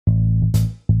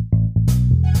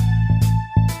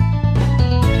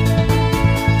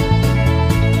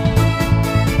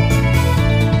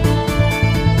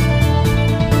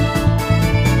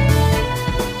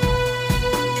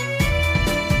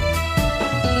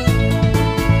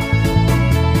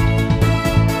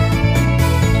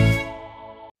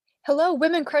Hello,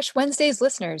 Women Crush Wednesdays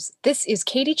listeners. This is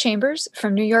Katie Chambers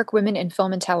from New York Women in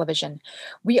Film and Television.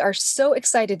 We are so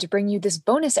excited to bring you this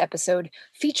bonus episode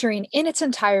featuring in its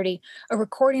entirety a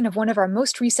recording of one of our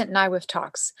most recent NIWIF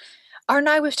talks. Our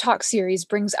NIWIF Talk series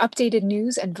brings updated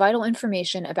news and vital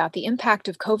information about the impact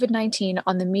of COVID-19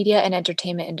 on the media and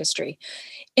entertainment industry.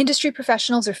 Industry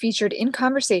professionals are featured in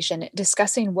conversation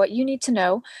discussing what you need to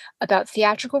know about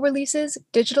theatrical releases,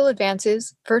 digital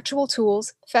advances, virtual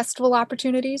tools, festival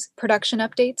opportunities, production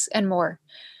updates, and more.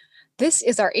 This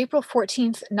is our April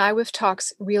 14th NIWIF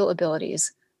Talks Real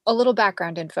Abilities. A little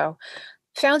background info.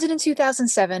 Founded in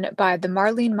 2007 by the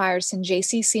Marlene Meyerson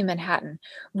JCC Manhattan,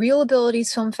 Real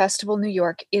Abilities Film Festival New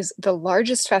York is the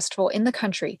largest festival in the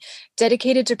country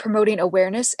dedicated to promoting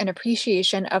awareness and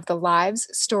appreciation of the lives,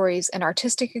 stories, and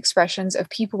artistic expressions of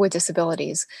people with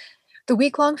disabilities. The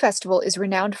week-long festival is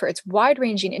renowned for its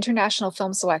wide-ranging international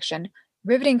film selection,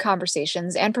 riveting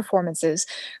conversations, and performances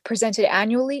presented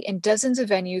annually in dozens of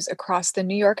venues across the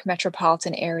New York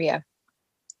metropolitan area.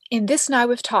 In this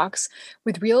NIWIF Talks,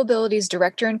 with Real Abilities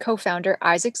director and co-founder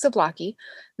Isaac Zablocki,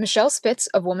 Michelle Spitz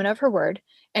of Woman of Her Word,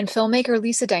 and filmmaker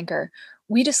Lisa Denker,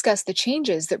 we discuss the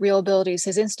changes that Real Abilities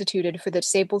has instituted for the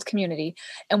disabled community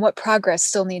and what progress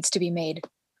still needs to be made.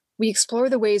 We explore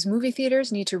the ways movie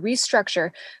theaters need to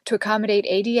restructure to accommodate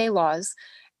ADA laws,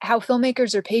 how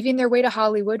filmmakers are paving their way to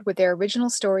Hollywood with their original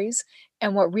stories,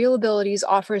 and what Real Abilities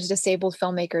offers disabled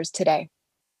filmmakers today.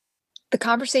 The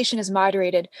conversation is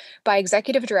moderated by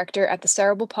Executive Director at the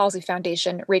Cerebral Palsy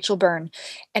Foundation, Rachel Byrne,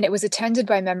 and it was attended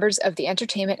by members of the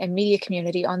entertainment and media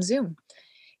community on Zoom.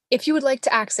 If you would like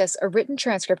to access a written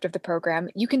transcript of the program,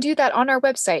 you can do that on our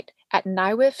website at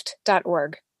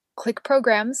niwift.org. Click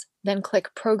Programs, then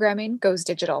click Programming Goes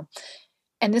Digital.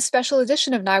 And this special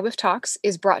edition of NIWIF Talks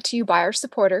is brought to you by our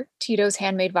supporter, Tito's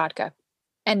Handmade Vodka.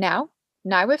 And now,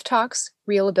 NIWIF Talks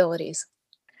Real Abilities.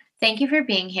 Thank you for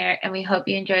being here, and we hope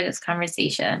you enjoy this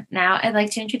conversation. Now, I'd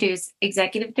like to introduce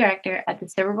Executive Director at the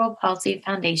Cerebral Palsy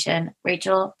Foundation,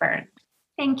 Rachel Byrne.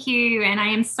 Thank you, and I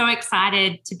am so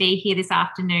excited to be here this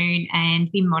afternoon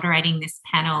and be moderating this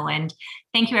panel. And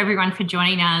thank you, everyone, for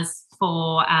joining us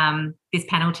for this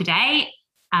panel today.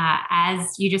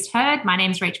 As you just heard, my name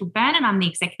is Rachel Byrne, and I'm the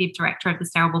Executive Director of the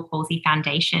Cerebral Palsy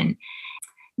Foundation.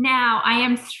 Now, I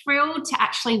am thrilled to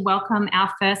actually welcome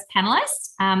our first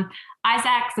panelist.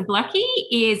 Isaac Zablocki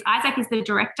is the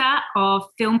Director of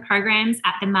Film Programs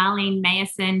at the Marlene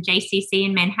Meyerson JCC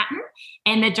in Manhattan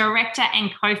and the Director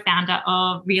and Co-founder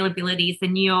of Real Abilities, the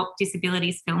New York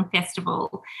Disabilities Film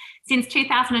Festival. Since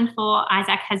 2004,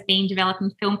 Isaac has been developing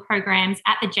film programs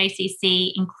at the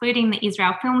JCC, including the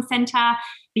Israel Film Center,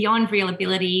 Beyond Real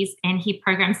Abilities, and he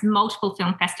programs multiple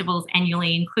film festivals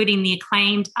annually, including the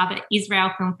acclaimed Other Israel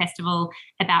Film Festival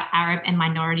about Arab and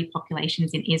minority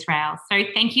populations in Israel. So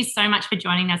thank you so much for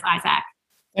joining us, Isaac.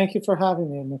 Thank you for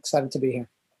having me. I'm excited to be here.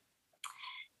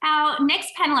 Our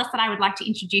next panelist that I would like to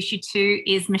introduce you to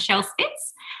is Michelle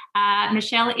Spitz.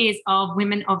 Michelle is of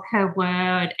Women of Her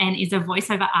Word and is a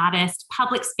voiceover artist,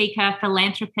 public speaker,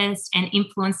 philanthropist, and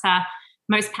influencer,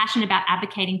 most passionate about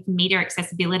advocating for media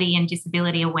accessibility and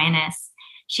disability awareness.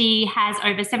 She has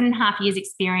over 7.5 years'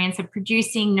 experience of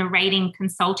producing, narrating,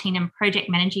 consulting, and project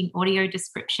managing audio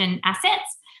description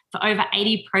assets for over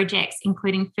 80 projects,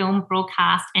 including film,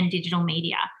 broadcast, and digital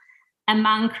media.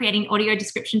 Among creating audio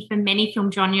description for many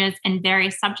film genres and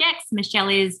various subjects, Michelle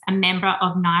is a member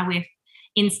of NIWIF,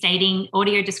 instating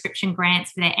audio description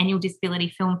grants for their annual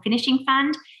Disability Film Finishing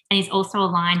Fund, and is also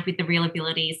aligned with the Real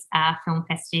Abilities Film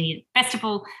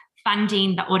Festival,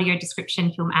 funding the audio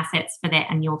description film assets for their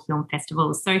annual film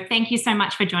festivals. So thank you so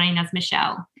much for joining us,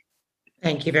 Michelle.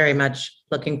 Thank you very much.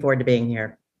 Looking forward to being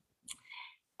here.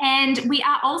 And we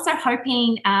are also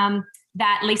hoping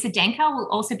that Lisa Denker will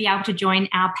also be able to join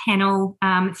our panel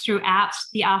throughout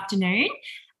the afternoon.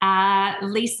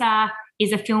 Lisa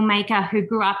is a filmmaker who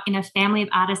grew up in a family of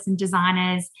artists and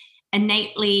designers,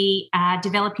 innately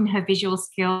developing her visual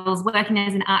skills, working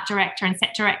as an art director and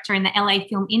set director in the LA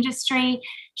film industry.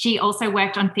 She also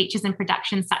worked on features and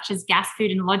productions such as Gas,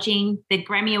 Food and Lodging, the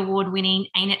Grammy Award-winning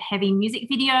Ain't It Heavy music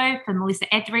video for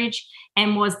Melissa Etheridge,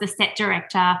 and was the set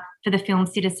director for the film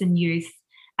Citizen Youth.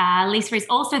 Lisa is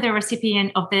also the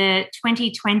recipient of the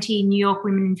 2020 New York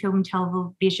Women in Film and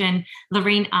Television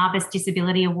Lorene Arbus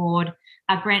Disability Award,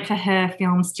 a grant for her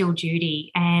film Still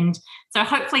Judy. And so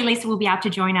hopefully Lisa will be able to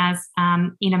join us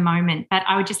in a moment. But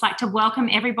I would just like to welcome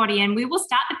everybody, and we will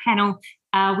start the panel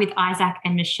with Isaac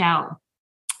and Michelle.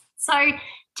 So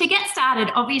to get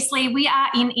started, obviously we are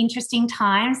in interesting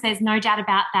times. There's no doubt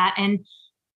about that. And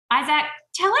Isaac,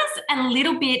 tell us a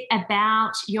little bit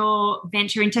about your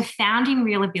venture into founding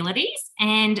Real Abilities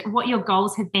and what your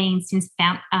goals have been since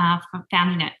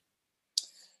founding it.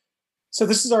 So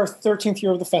this is our 13th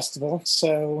year of the festival.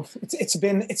 So it's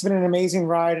been an amazing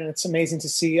ride, and it's amazing to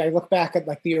see. I look back at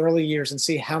like the early years and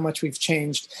see how much we've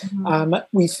changed. Mm-hmm.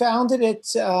 We founded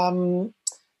it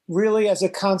really as a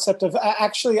concept of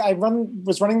actually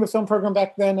was running the film program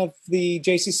back then of the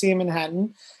JCC in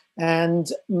Manhattan,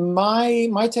 and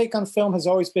my take on film has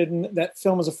always been that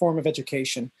film is a form of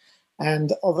education.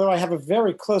 And although I have a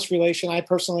very close relation, I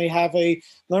personally have a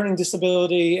learning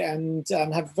disability and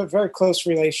have a very close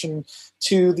relation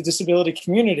to the disability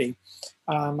community.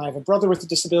 I have a brother with a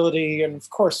disability, and of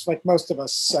course, like most of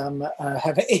us,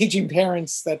 have aging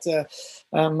parents that,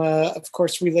 of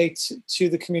course, relate to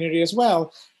the community as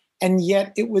well. And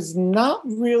yet it was not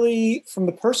really from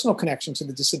the personal connection to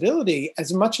the disability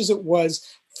as much as it was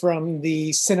from the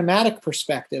cinematic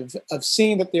perspective of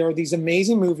seeing that there are these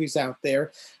amazing movies out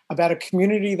there about a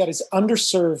community that is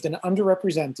underserved and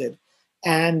underrepresented,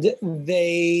 and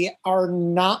they are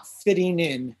not fitting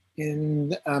in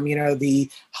the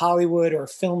Hollywood or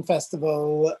film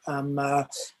festival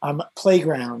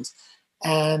playground.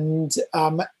 And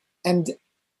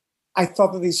I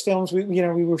thought that these films, we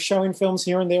were showing films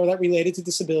here and there that related to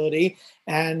disability,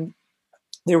 and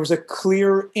there was a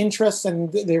clear interest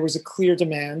and there was a clear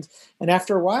demand. And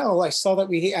after a while, I saw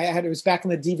that it was back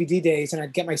in the DVD days, and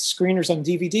I'd get my screeners on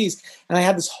DVDs, and I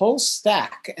had this whole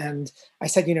stack. And I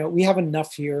said, we have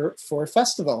enough here for a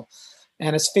festival.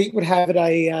 And as fate would have it,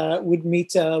 I would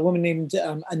meet a woman named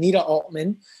Anita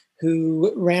Altman,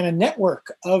 who ran a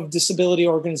network of disability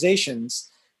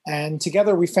organizations. And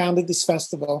together we founded this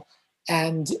festival.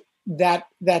 And that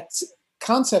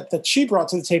concept that she brought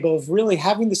to the table of really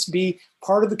having this be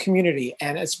part of the community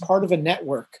and as part of a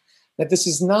network, that this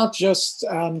is not just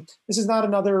this is not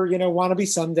another wannabe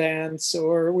Sundance,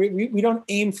 or we don't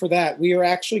aim for that. We are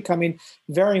actually coming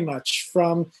very much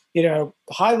from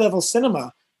high level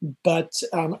cinema, but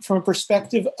from a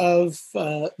perspective of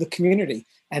the community,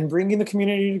 and bringing the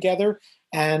community together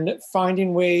and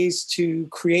finding ways to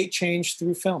create change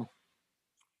through film.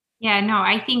 Yeah, no,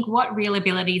 I think what Real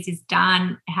Abilities has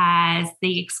done has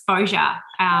the exposure,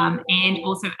 and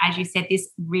also, as you said, this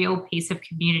real piece of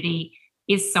community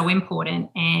is so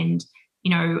important. And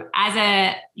as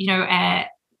a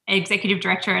executive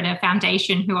director at a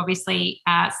foundation who obviously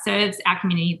serves our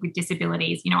community with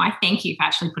disabilities, I thank you for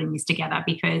actually putting this together,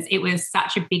 because it was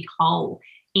such a big hole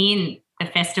in the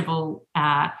festival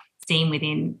scene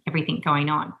within everything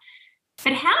going on.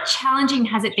 But how challenging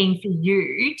has it been for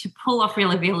you to pull off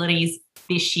Real Abilities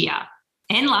this year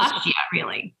and last year,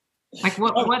 really? Like,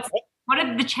 what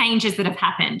are the changes that have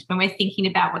happened when we're thinking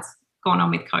about what's gone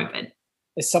on with COVID?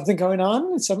 Is something going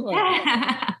on?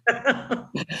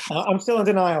 I'm still in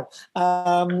denial.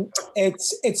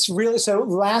 It's really, so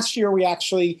last year we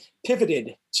actually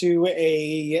pivoted to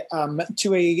a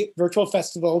virtual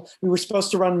festival. We were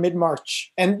supposed to run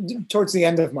mid-March and towards the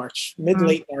end of March,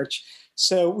 late March.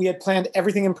 So we had planned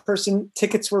everything in person.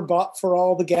 Tickets were bought for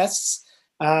all the guests.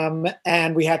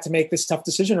 And we had to make this tough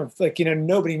decision of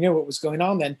nobody knew what was going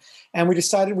on then. And we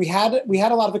decided we had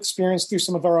a lot of experience through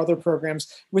some of our other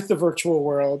programs with the virtual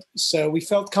world. So we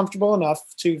felt comfortable enough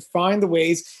to find the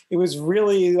ways. It was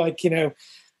really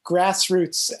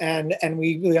grassroots, and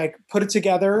we put it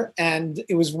together. And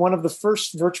it was one of the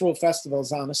first virtual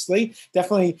festivals, honestly,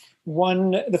 definitely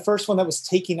the first one that was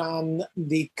taking on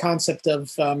the concept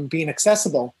of being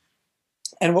accessible.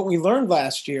 And what we learned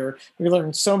last year, we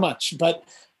learned so much, but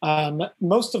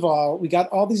most of all, we got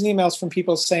all these emails from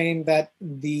people saying that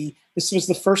this was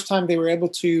the first time they were able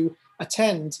to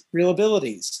attend Real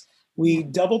Abilities. We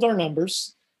doubled our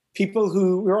numbers. People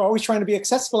who were always trying to be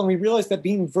accessible, and we realized that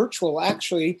being virtual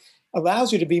actually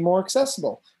allows you to be more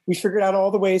accessible. We figured out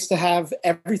all the ways to have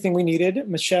everything we needed.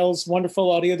 Michelle's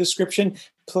wonderful audio description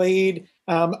played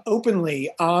openly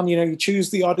on, you choose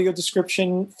the audio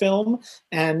description film,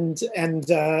 and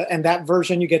that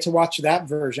version, you get to watch that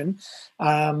version.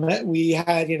 We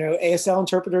had, ASL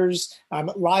interpreters,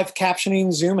 live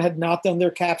captioning. Zoom had not done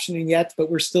their captioning yet,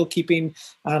 but we're still keeping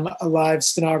a live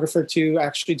stenographer to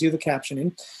actually do the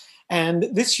captioning. And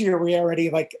this year we already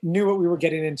knew what we were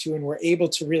getting into, and were able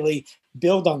to really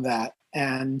build on that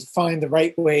and find the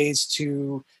right ways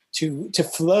to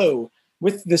flow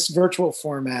with this virtual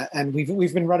format. And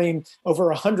we've been running over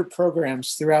 100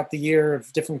 programs throughout the year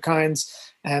of different kinds,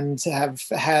 and have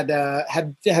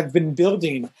been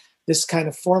building this kind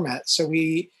of format. So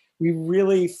we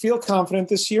really feel confident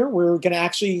this year. We're going to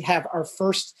actually have our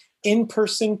first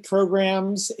in-person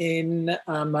programs in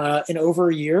over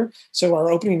a year. So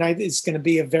our opening night is going to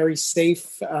be a very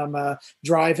safe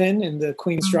drive-in in the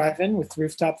Queens Drive-In with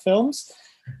Rooftop Films.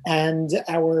 And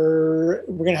we're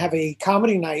going to have a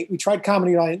comedy night. We tried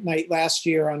comedy night last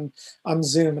year on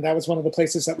Zoom, and that was one of the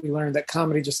places that we learned that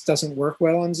comedy just doesn't work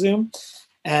well on Zoom.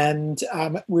 And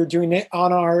we're doing it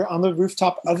on the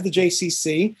rooftop of the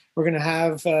JCC. We're going to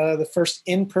have the first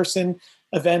in-person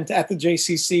event at the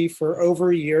JCC for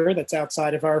over a year. That's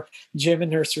outside of our gym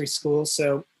and nursery school.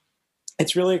 So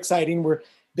it's really exciting. We're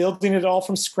building it all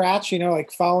from scratch,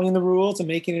 like following the rules and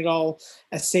making it all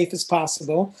as safe as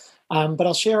possible. But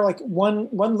I'll share like one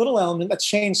little element that's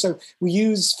changed. So we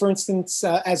use, for instance,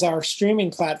 as our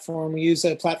streaming platform, we use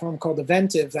a platform called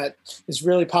Eventive that is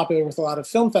really popular with a lot of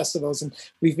film festivals, and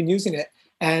we've been using it.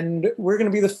 And we're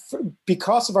going to be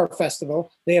because of our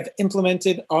festival, they have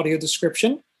implemented audio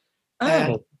description.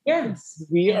 Oh, yes.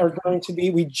 We are going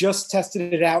to we just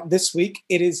tested it out this week.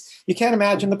 It is, you can't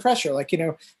imagine the pressure.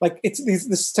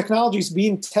 This technology is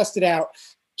being tested out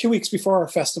 2 weeks before our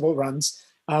festival runs.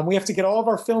 We have to get all of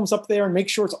our films up there and make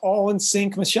sure it's all in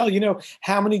sync. Michelle, you know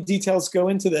how many details go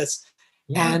into this.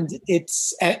 Yeah. And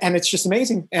it's just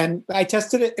amazing. And I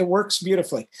tested it. It works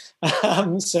beautifully.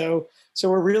 So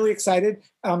we're really excited.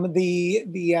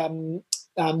 The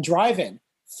drive-in,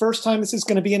 first time this is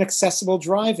going to be an accessible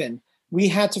drive-in. We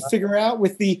had to figure out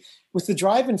with the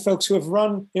drive-in folks who have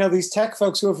run, these tech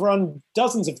folks who have run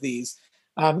dozens of these.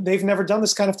 They've never done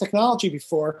this kind of technology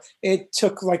before. It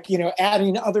took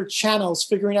adding other channels,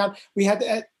 figuring out.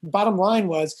 Bottom line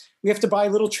was we have to buy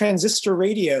little transistor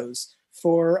radios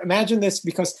imagine this,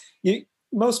 because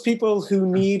most people who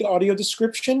need audio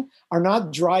description are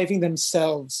not driving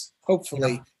themselves,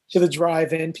 hopefully, to the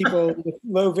drive-in. People with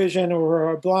low vision or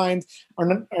are blind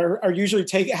are usually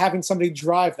having somebody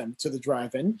drive them to the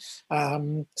drive-in.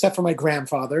 Except for my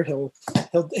grandfather, he'll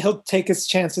take his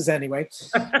chances anyway.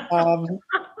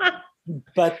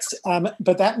 But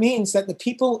that means that the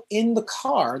people in the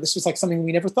car, this was like something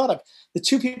we never thought of. The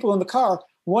two people in the car,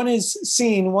 one is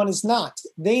seen, one is not.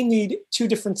 They need two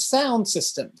different sound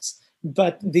systems.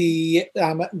 But the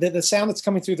sound that's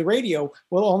coming through the radio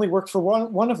will only work for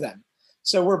one of them.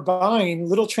 So we're buying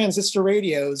little transistor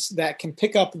radios that can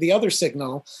pick up the other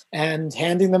signal and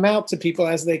handing them out to people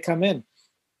as they come in.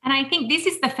 And I think this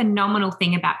is the phenomenal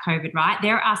thing about COVID, right?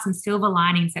 There are some silver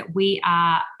linings that we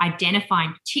are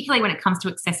identifying, particularly when it comes to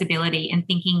accessibility, and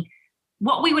thinking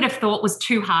what we would have thought was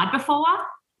too hard before,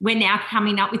 we're now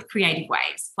coming up with creative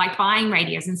ways, like buying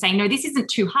radios and saying, no, this isn't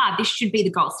too hard. This should be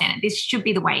the gold standard. This should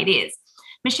be the way it is.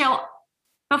 Michelle,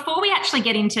 before we actually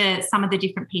get into some of the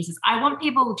different pieces, I want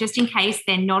people, just in case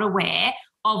they're not aware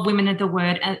of Women of the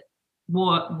Word and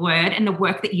the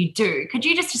work that you do, could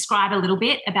you just describe a little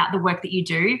bit about the work that you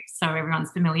do so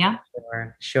everyone's familiar?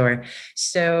 Sure.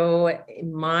 So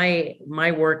my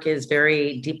work is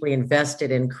very deeply invested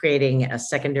in creating a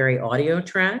secondary audio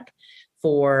track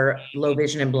for low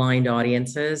vision and blind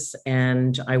audiences.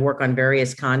 And I work on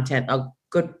various content. A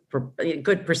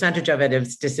good percentage of it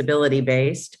is disability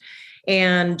based.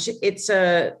 And it's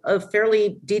a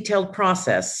fairly detailed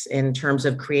process in terms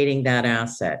of creating that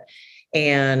asset.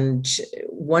 And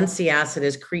once the asset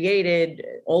is created,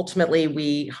 ultimately,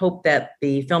 we hope that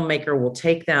the filmmaker will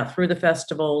take that through the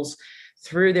festivals,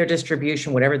 through their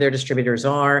distribution, whatever their distributors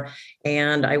are.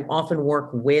 And I often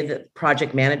work with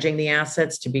project managing the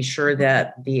assets to be sure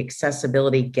that the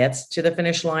accessibility gets to the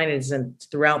finish line and isn't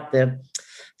throughout the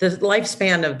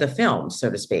lifespan of the film, so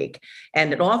to speak.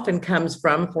 And it often comes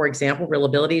from, for example, Real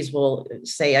Abilities will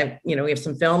say, we have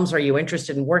some films. Are you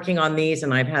interested in working on these?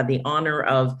 And I've had the honor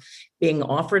of being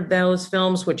offered those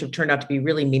films, which have turned out to be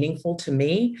really meaningful to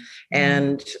me.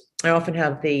 And I often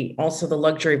have also the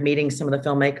luxury of meeting some of the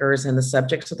filmmakers and the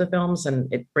subjects of the films.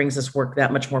 And it brings this work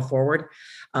that much more forward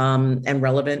and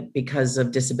relevant because of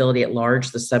disability at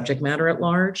large, the subject matter at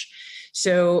large.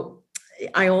 So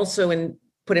I also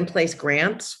put in place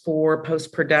grants for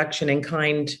post-production and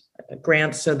kind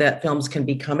grants so that films can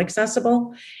become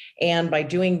accessible. And by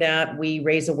doing that, we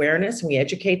raise awareness and we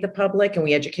educate the public, and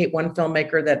we educate one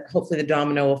filmmaker that hopefully the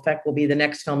domino effect will be the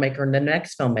next filmmaker and the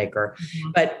next filmmaker.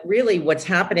 Mm-hmm. But really what's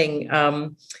happening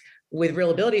with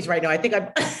Real Abilities right now, I think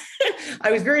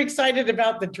I was very excited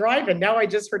about the drive-in. Now I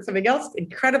just heard something else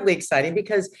incredibly exciting,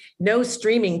 because no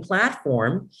streaming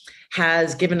platform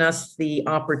has given us the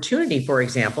opportunity, for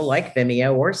example, like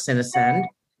Vimeo or Cinesend,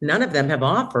 none of them have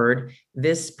offered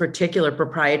this particular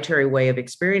proprietary way of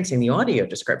experiencing the audio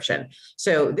description.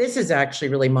 So this is actually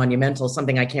really monumental,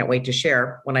 something I can't wait to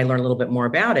share when I learn a little bit more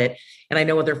about it. And I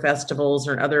know other festivals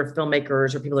or other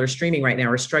filmmakers or people that are streaming right now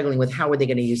are struggling with how are they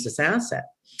going to use this asset.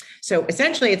 So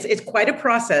essentially, it's quite a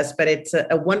process, but it's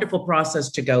a wonderful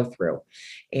process to go through.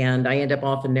 And I end up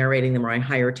often narrating them, or I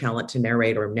hire talent to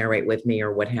narrate or narrate with me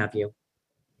or what have you.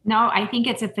 No, I think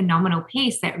it's a phenomenal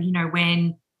piece that,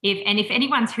 if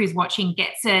anyone who's watching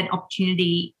gets an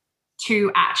opportunity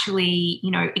to actually,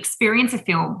 experience a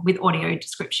film with audio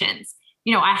descriptions,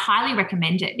 I highly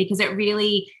recommend it, because it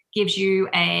really gives you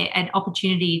an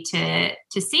opportunity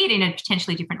to see it in a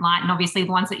potentially different light. And obviously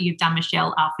the ones that you've done,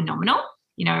 Michelle, are phenomenal.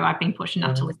 I've been fortunate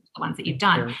enough to listen to the ones that you've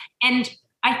done. Sure. And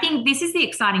I think this is the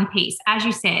exciting piece. As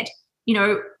you said,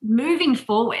 moving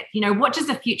forward, what does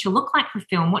the future look like for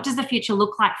film? What does the future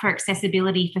look like for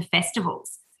accessibility for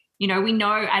festivals? We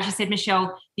know, as you said,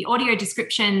 Michelle, the audio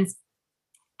descriptions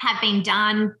have been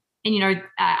done. And,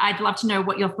 I'd love to know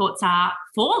what your thoughts are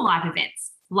for live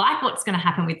events, like what's going to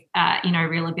happen with,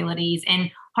 Real Abilities,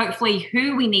 and hopefully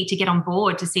who we need to get on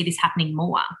board to see this happening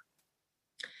more.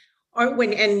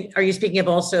 And are you speaking of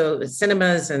also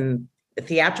cinemas and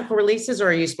theatrical releases, or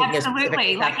are you speaking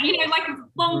absolutely like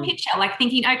long picture, like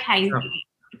thinking, okay,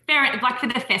 fair, like for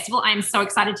the festival, I'm so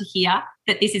excited to hear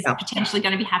that this is potentially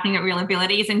going to be happening at Real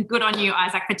Abilities, and good on you,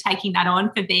 Isaac, for taking that on,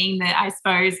 for being the, I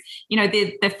suppose,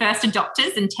 the first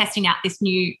adopters and testing out this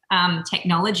new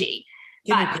technology.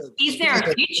 But is there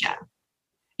a future?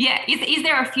 Yeah, is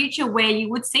there a future where you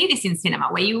would see this in cinema,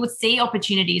 where you would see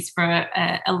opportunities for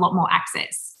a lot more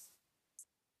access?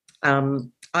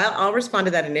 I'll respond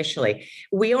to that initially.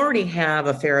 We already have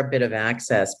a fair bit of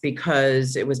access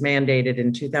because it was mandated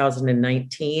in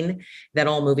 2019 that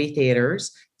all movie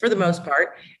theaters, for the most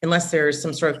part, unless there's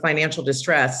some sort of financial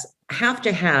distress, have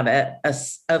to have a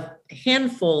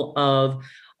handful of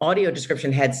audio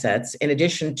description headsets in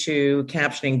addition to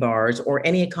captioning bars or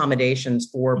any accommodations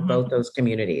for both those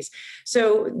communities.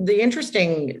 So the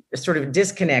interesting sort of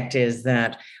disconnect is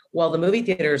that while the movie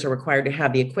theaters are required to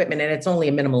have the equipment, and it's only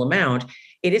a minimal amount,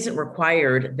 it isn't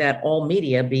required that all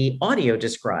media be audio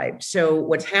described. So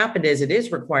what's happened is it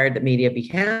is required that media be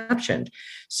captioned.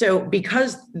 So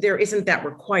because there isn't that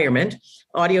requirement,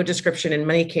 audio description in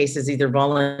many cases either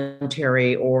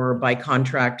voluntary or by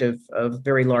contract of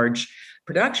very large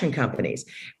production companies.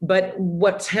 But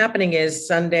what's happening is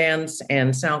Sundance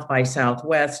and South by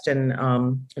Southwest, and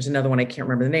there's another one I can't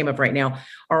remember the name of right now,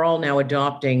 are all now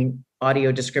adopting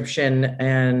audio description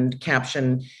and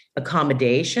caption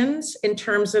accommodations in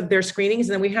terms of their screenings.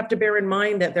 And then we have to bear in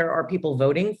mind that there are people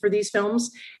voting for these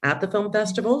films at the film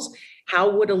festivals. How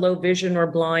would a low vision or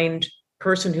blind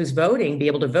person who's voting be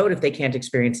able to vote if they can't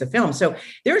experience the film? So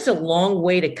there's a long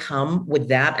way to come with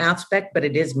that aspect, but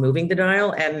it is moving the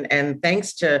dial. And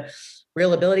thanks to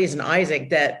Real Abilities and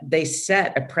Isaac, that they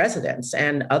set a precedence,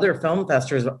 and other film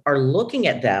festivals are looking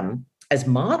at them as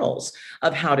models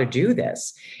of how to do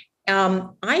this.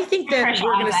 I think that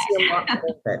we're going to see a lot more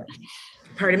of it.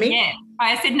 Pardon me? Yeah,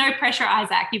 I said no pressure,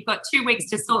 Isaac. You've got 2 weeks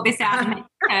to sort this out and make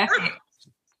it perfect.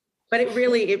 But it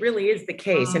really is the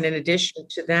case. And in addition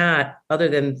to that, other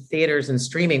than theaters and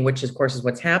streaming, which of course is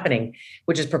what's happening,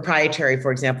 which is proprietary,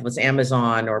 for example, it's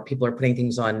Amazon, or people are putting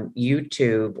things on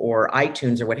YouTube or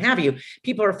iTunes or what have you,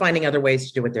 people are finding other ways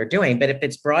to do what they're doing. But if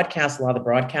it's broadcast, a lot of the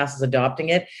broadcast is adopting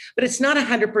it, but it's not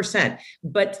 100%.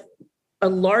 But a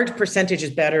large percentage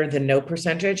is better than no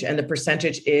percentage. And the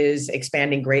percentage is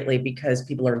expanding greatly because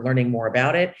people are learning more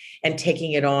about it and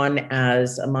taking it on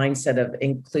as a mindset of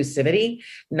inclusivity,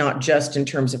 not just in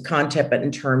terms of content, but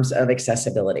in terms of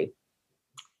accessibility.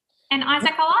 And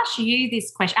Isaac, I'll ask you this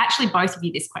question, actually both of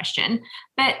you this question,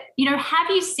 but, have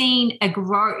you seen a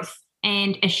growth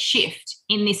and a shift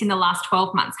in this in the last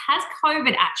 12 months? Has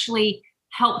COVID actually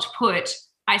helped put,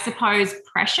 I suppose,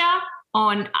 pressure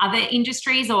on other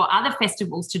industries or other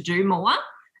festivals to do more,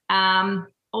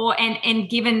 and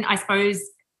given, I suppose,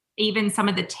 even some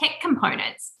of the tech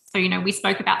components? So, we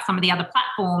spoke about some of the other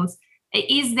platforms.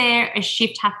 Is there a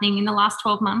shift happening in the last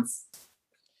 12 months?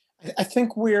 I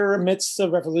think we're amidst a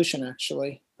revolution,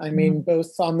 actually. I mean,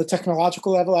 both on the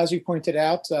technological level, as you pointed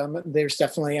out, there's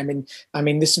definitely, I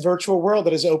mean, this virtual world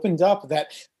that has opened up,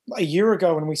 that a year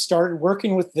ago when we started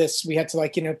working with this, we had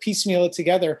to piecemeal it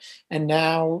together. And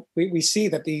now we see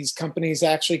that these companies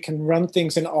actually can run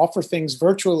things and offer things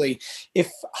virtually.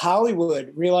 If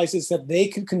Hollywood realizes that they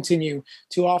could continue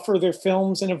to offer their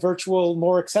films in a virtual,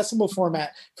 more accessible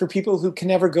format for people who can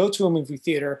never go to a movie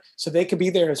theater, so they could be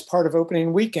there as part of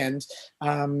opening weekend,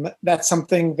 that's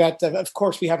something that, of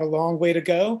course, we have a long way to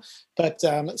go, but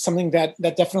something that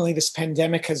definitely this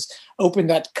pandemic has opened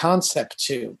that concept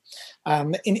to.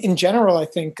 In general,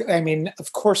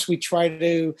 of course, we try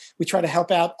to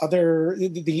help out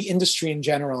the industry in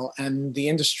general, and the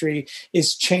industry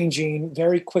is changing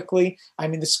very quickly.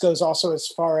 This goes also as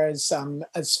far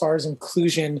as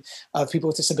inclusion of people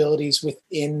with disabilities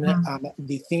within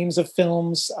the themes of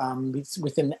films,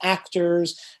 within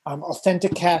actors,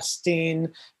 authentic casting,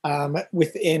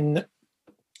 within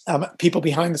people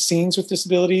behind the scenes with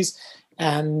disabilities.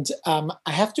 And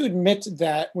I have to admit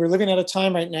that we're living at a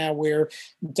time right now where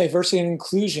diversity and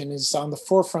inclusion is on the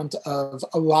forefront of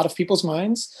a lot of people's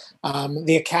minds.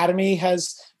 The Academy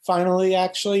has finally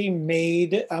actually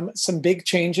made some big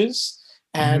changes,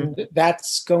 and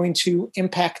that's going to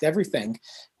impact everything.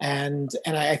 And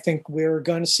I think we're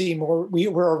going to see more.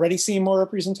 We're already seeing more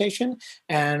representation,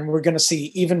 and we're going to see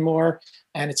even more.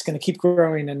 And it's going to keep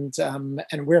growing, and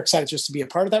we're excited just to be a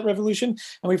part of that revolution.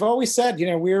 And we've always said,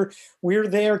 we're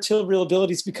there till Real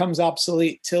Abilities becomes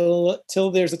obsolete, till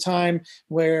there's a time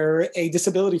where a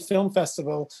disability film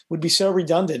festival would be so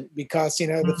redundant because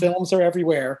the films are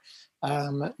everywhere,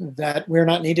 that we're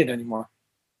not needed anymore.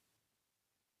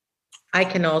 I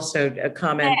can also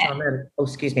comment on that. Oh,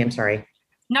 excuse me. I'm sorry.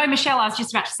 No, Michelle, I was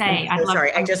just about to say.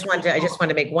 I just want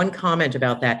to make one comment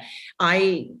about that.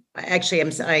 I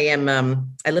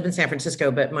live in San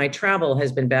Francisco, but my travel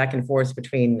has been back and forth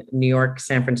between New York,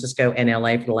 San Francisco, and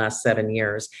LA for the last 7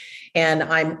 years. And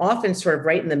I'm often sort of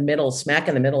right in the middle, smack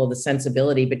in the middle of the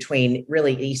sensibility between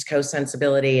really East Coast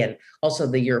sensibility and also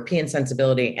the European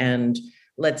sensibility, and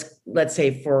let's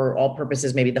say for all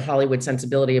purposes, maybe the Hollywood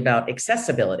sensibility about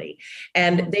accessibility.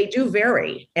 And they do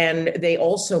vary, and they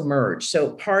also merge.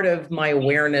 So part of my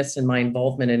awareness and my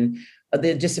involvement in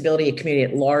the disability community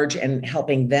at large and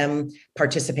helping them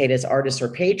participate as artists or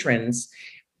patrons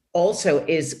also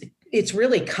it's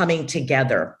really coming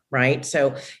together, right?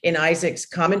 So in Isaac's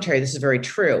commentary, this is very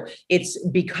true. It's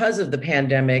because of the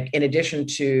pandemic, in addition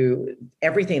to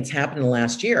everything that's happened in the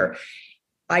last year,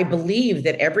 I believe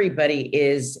that everybody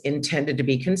is intended to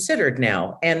be considered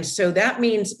now. And so that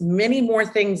means many more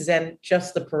things than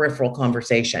just the peripheral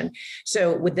conversation.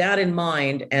 So with that in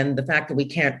mind, and the fact that we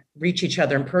can't reach each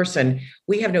other in person,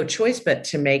 we have no choice but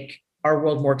to make our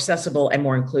world more accessible and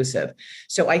more inclusive.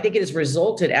 So I think it has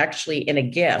resulted actually in a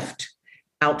gift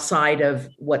outside of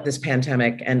what this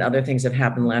pandemic and other things that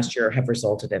happened last year have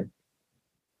resulted in.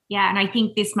 Yeah, and I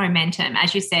think this momentum,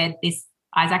 as you said, this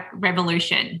Isaac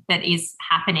revolution that is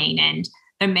happening, and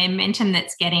the momentum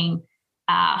that's getting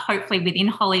hopefully within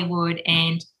Hollywood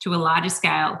and to a larger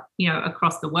scale,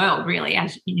 across the world, really,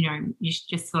 as you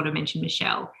just sort of mentioned,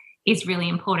 Michelle, is really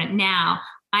important. Now,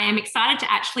 I am excited to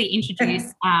actually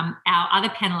introduce our other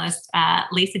panelist,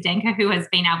 Lisa Denker, who has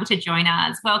been able to join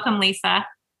us. Welcome, Lisa.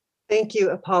 Thank you.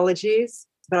 Apologies,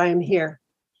 but I am here.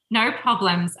 No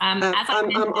problems. I'm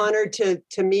honored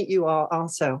to meet you all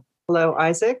also. Hello,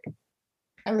 Isaac.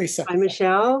 Hi, Lisa. Hi,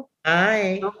 Michelle.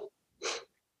 Hi.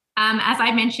 As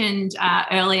I mentioned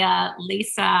earlier,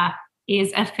 Lisa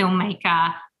is a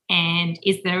filmmaker and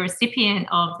is the recipient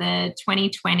of the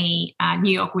 2020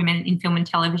 New York Women in Film and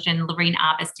Television Lorene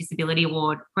Arbus Disability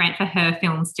Award grant for her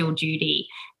film Still Judy.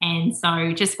 And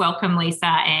so just welcome, Lisa.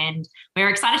 And we're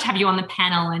excited to have you on the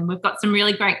panel. And we've got some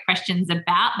really great questions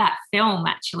about that film,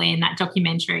 actually, and that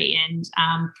documentary. And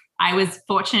I was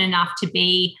fortunate enough to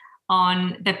be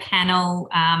on the panel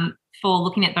for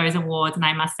looking at those awards, and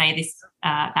I must say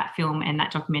that film and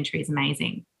that documentary is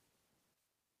amazing.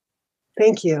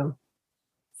 Thank you.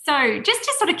 So just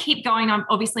to sort of keep going on,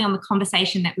 obviously, on the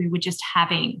conversation that we were just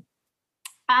having,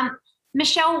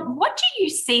 Michelle, what do you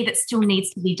see that still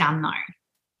needs to be done,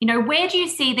 though? Where do you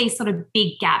see these sort of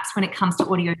big gaps when it comes to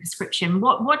audio description?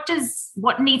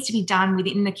 What needs to be done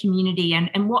within the community,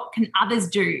 and what can others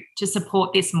do to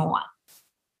support this more?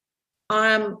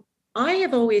 I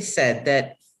have always said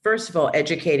that, first of all,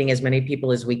 educating as many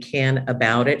people as we can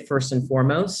about it, first and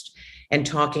foremost, and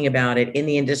talking about it in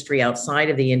the industry, outside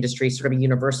of the industry, sort of a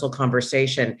universal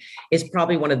conversation, is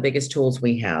probably one of the biggest tools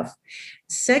we have.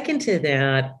 Second to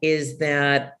that is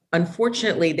that,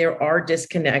 unfortunately, there are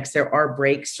disconnects, there are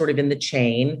breaks sort of in the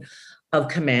chain of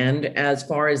command as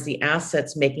far as the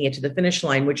assets making it to the finish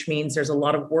line, which means there's a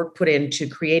lot of work put into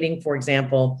creating, for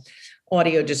example,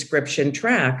 audio description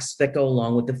tracks that go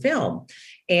along with the film.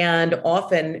 And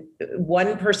often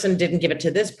one person didn't give it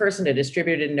to this person, a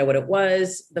distributor didn't know what it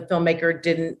was, the filmmaker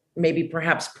didn't maybe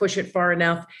perhaps push it far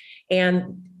enough.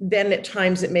 And then at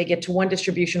times it may get to one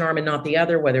distribution arm and not the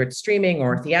other, whether it's streaming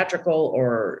or theatrical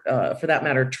or for that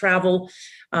matter, travel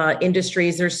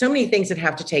industries. There's so many things that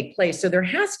have to take place. So there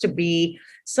has to be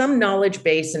some knowledge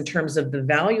base in terms of the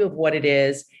value of what it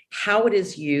is, how it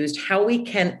is used, how we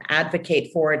can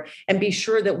advocate for it, and be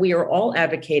sure that we are all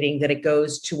advocating that it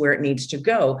goes to where it needs to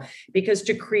go. Because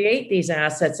to create these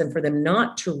assets and for them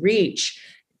not to reach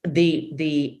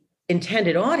the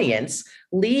intended audience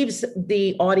leaves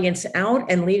the audience out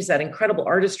and leaves that incredible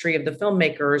artistry of the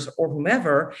filmmakers or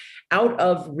whomever out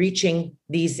of reaching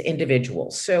these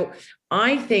individuals. So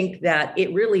I think that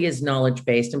it really is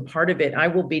knowledge-based. And part of it, I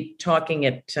will be talking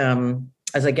at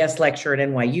as a guest lecturer at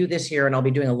NYU this year, and I'll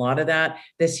be doing a lot of that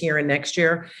this year and next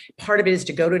year. Part of it is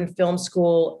to go to film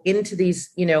school into these,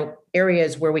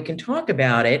 areas where we can talk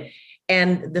about it.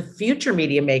 And the future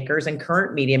media makers and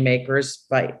current media makers,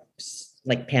 by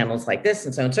like panels like this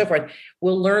and so on and so forth,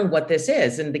 will learn what this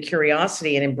is. And the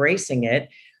curiosity and embracing it,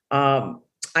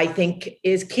 I think,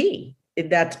 is key.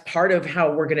 That's part of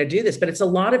how we're going to do this. But it's a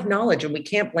lot of knowledge, and we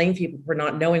can't blame people for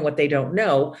not knowing what they don't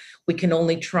know. We can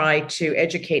only try to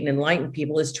educate and enlighten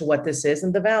people as to what this is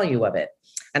and the value of it.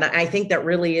 And I think that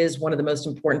really is one of the most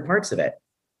important parts of it.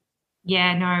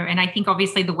 Yeah, no. And I think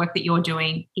obviously the work that you're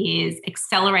doing is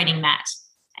accelerating that,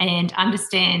 and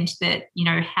understand that,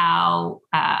 how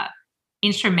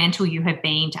instrumental you have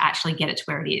been to actually get it to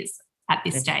where it is at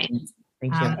this stage.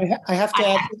 Thank you. I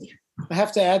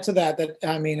have to add to that,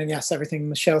 and yes, everything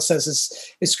Michelle says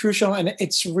is crucial. And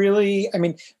it's really,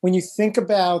 when you think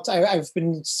about, I've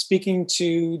been speaking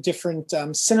to different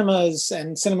cinemas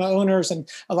and cinema owners and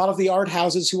a lot of the art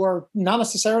houses who are not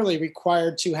necessarily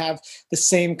required to have the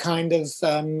same kind of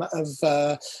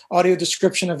audio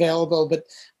description available. But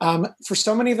for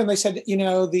so many of them, they said,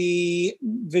 the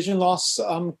vision loss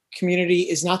community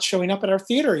is not showing up at our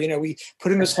theater. We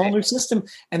put in this whole new system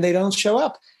and they don't show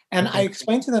up. And I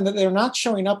explained to them that they're not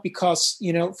showing up because,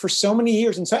 for so many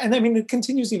years, and it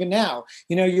continues even now.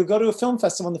 You'll go to a film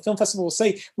festival and the film festival will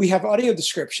say, we have audio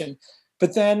description,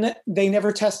 but then they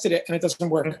never tested it and it doesn't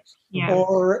work. Yeah.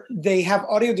 Or they have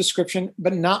audio description,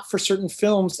 but not for certain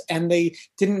films, and they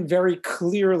didn't very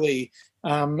clearly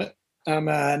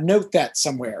note that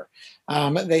somewhere.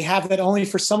 They have that only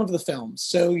for some of the films.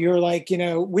 So you're like,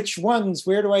 which ones,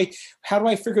 how do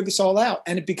I figure this all out?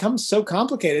 And it becomes so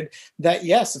complicated that,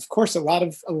 yes, of course, a lot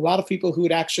of people who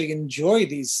would actually enjoy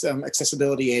these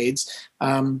accessibility aids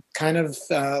kind of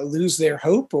lose their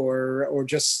hope or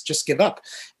just give up.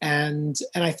 And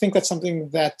I think that's something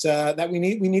that we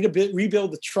need to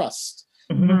rebuild the trust.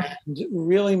 Mm-hmm. And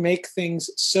really make things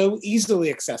so easily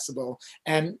accessible,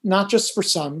 and not just for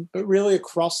some, but really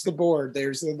across the board.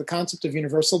 There's the concept of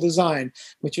universal design,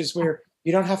 which is where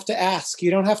you don't have to ask,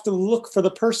 you don't have to look for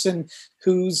the person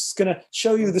who's going to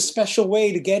show you the special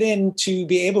way to get in to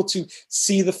be able to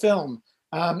see the film.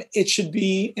 It should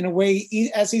be in a way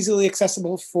as easily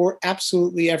accessible for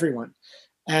absolutely everyone.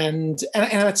 And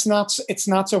it's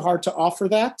not so hard to offer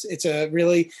that. It's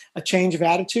really a change of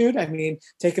attitude.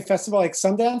 Take a festival like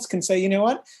Sundance can say, you know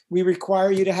what, we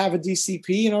require you to have a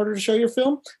DCP in order to show your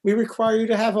film. We require you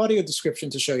to have audio description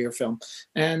to show your film.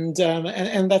 And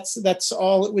that's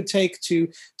all it would take to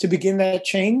begin that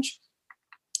change.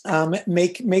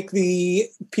 Make the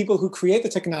people who create the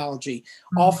technology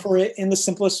offer it in the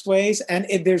simplest ways. And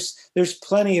there's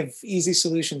plenty of easy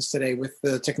solutions today with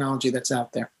the technology that's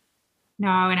out there.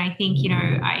 No, and I think,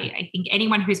 I think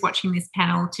anyone who's watching this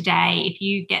panel today, if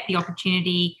you get the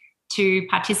opportunity to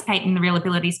participate in the Real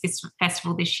Abilities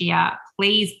Festival this year,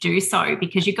 please do so,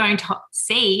 because you're going to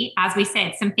see, as we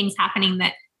said, some things happening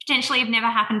that potentially have never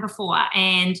happened before,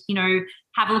 and,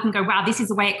 have a look and go, wow, this is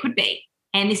the way it could be.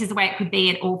 And this is the way it could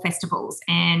be at all festivals.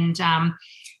 And,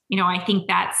 I think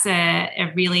that's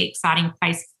a really exciting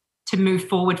place to move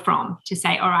forward from, to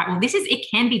say, all right, well, it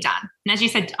can be done. And as you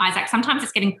said, Isaac, sometimes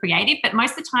it's getting creative, but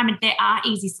most of the time there are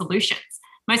easy solutions.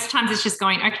 Most of the times it's just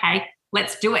going, okay,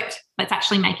 let's do it. Let's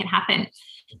actually make it happen.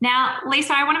 Now,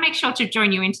 Lisa, I want to make sure to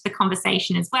join you into the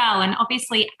conversation as well. And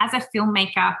obviously, as a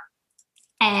filmmaker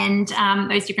and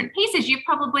those different pieces, you've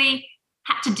probably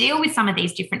had to deal with some of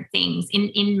these different things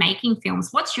in making films.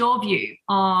 What's your view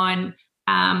on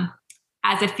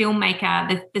as a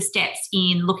filmmaker, the steps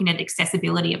in looking at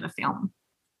accessibility of a film?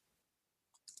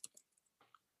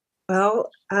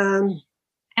 Well, and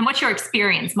what's your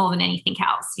experience more than anything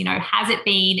else? Has it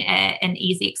been an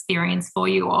easy experience for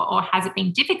you, or has it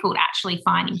been difficult actually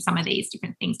finding some of these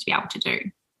different things to be able to do?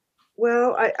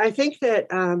 Well, I think that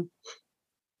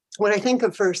what I think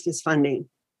of first is funding.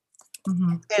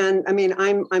 Mm-hmm. And I mean,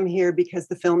 I'm here because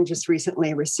the film just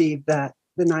recently received the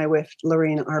NIWIF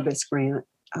Lorraine Arbus grant,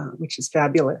 which is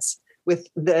fabulous, with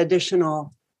the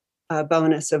additional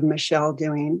bonus of Michelle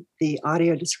doing the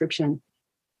audio description.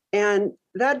 And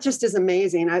that just is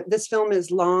amazing. This film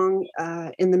is long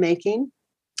in the making,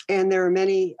 and there are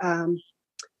many.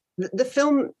 The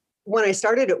film, when I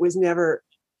started, it was never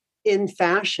in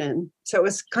fashion, so it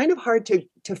was kind of hard to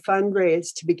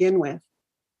fundraise to begin with.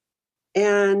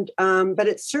 And but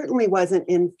it certainly wasn't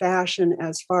in fashion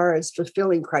as far as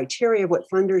fulfilling criteria of what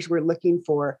funders were looking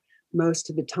for most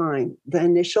of the time. The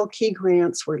initial key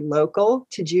grants were local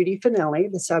to Judy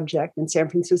Finelli, the subject, in San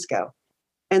Francisco.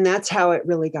 And that's how it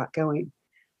really got going.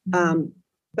 Mm-hmm.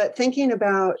 But thinking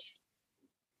about,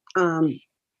 I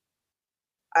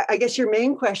guess your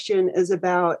main question is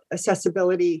about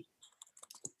accessibility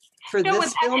for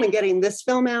this film and getting this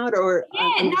film out, or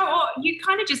you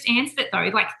kind of just answered it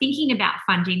though, like thinking about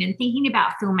funding and thinking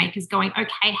about filmmakers going,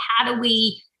 okay, how do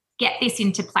we get this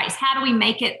into place? How do we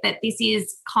make it that this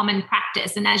is common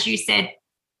practice? And as you said,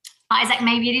 Isaac,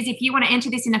 maybe it is, if you want to enter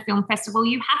this in a film festival,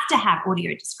 you have to have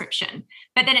audio description.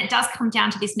 But then it does come down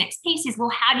to this next piece is, well,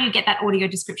 how do you get that audio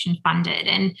description funded?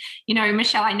 And, you know,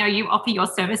 Michelle, I know you offer your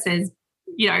services,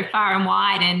 you know, far and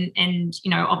wide, and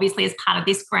you know, obviously as part of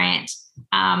this grant,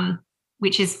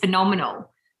 which is phenomenal,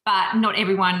 but not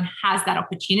everyone has that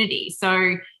opportunity.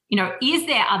 So, you know, is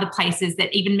there other places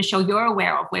that even, Michelle, you're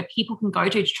aware of where people can go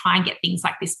to try and get things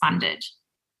like this funded?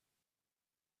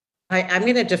 I'm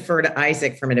going to defer to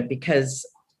Isaac for a minute, because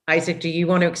Isaac, do you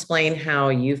want to explain how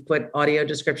you've put audio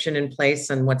description in place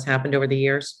and what's happened over the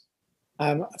years?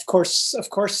 Of course.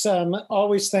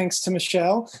 Always thanks to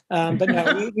Michelle. But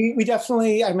no, we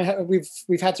definitely. I mean,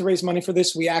 we've had to raise money for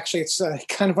this. We actually, it's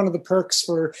kind of one of the perks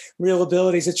for Real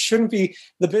Abilities. It shouldn't be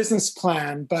the business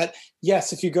plan, but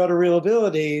yes, if you go to Real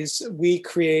Abilities, we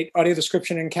create audio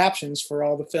description and captions for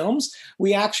all the films.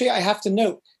 We actually, I have to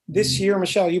note, this year,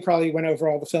 Michelle, you probably went over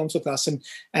all the films with us, and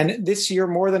this year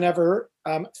more than ever,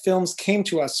 films came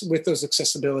to us with those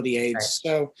accessibility aids.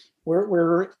 Right. So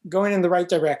we're going in the right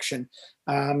direction.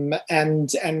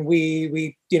 And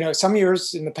we, you know, some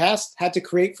years in the past had to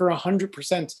create for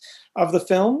 100% of the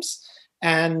films.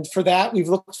 And for that, we've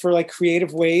looked for like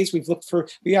creative ways.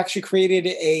 We actually created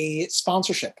a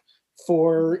sponsorship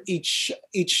for each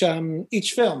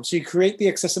film. So you create the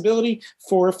accessibility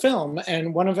for a film,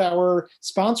 and one of our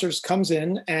sponsors comes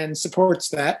in and supports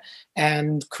that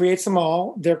and creates them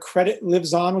all. Their credit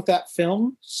lives on with that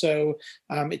film, so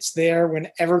it's there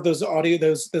whenever those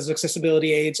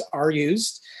accessibility aids are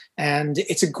used. And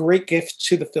it's a great gift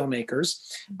to the filmmakers.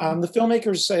 The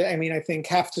filmmakers, I mean, I think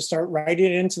have to start writing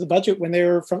it into the budget when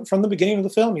they're from the beginning of the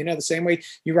film. You know, the same way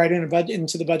you write in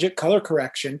into the budget color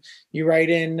correction, you write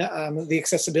in the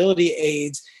accessibility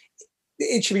aids.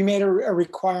 It should be made a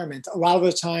requirement. A lot of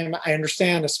the time, I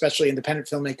understand, especially independent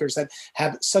filmmakers that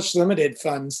have such limited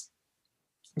funds,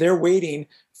 they're waiting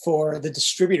for the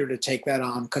distributor to take that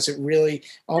on, because it really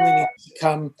only needs to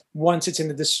come once it's in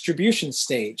the distribution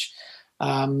stage.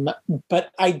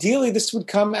 But ideally, this would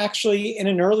come actually in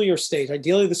an earlier stage.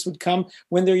 Ideally, this would come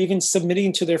when they're even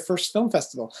submitting to their first film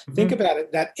festival. Mm-hmm. Think about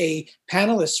it, that a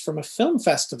panelist from a film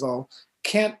festival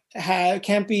can't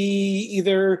be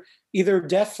either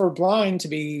deaf or blind,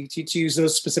 to use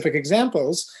those specific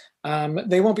examples.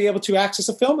 They won't be able to access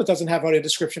a film that doesn't have audio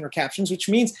description or captions, which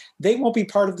means they won't be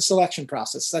part of the selection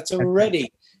process. That's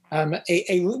already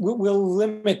will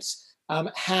limit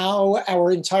how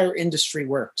our entire industry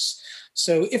works.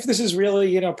 So if this is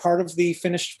really, you know, part of the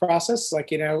finished process,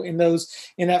 like, you know, in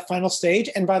that final stage,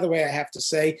 and by the way, I have to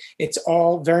say, it's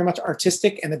all very much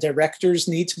artistic, and the directors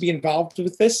need to be involved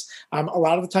with this. A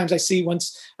lot of the times I see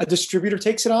once a distributor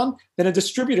takes it on, then a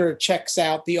distributor checks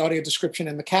out the audio description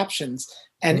and the captions,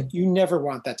 and you never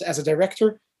want that as a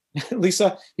director.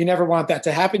 Lisa, you never want that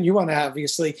to happen. You want to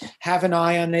obviously have an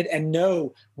eye on it and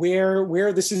know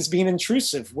where this is being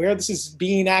intrusive, where this is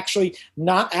being actually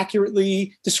not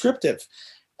accurately descriptive.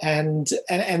 And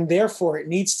therefore it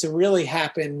needs to really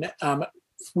happen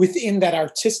within that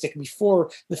artistic,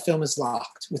 before the film is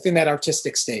locked, within that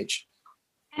artistic stage.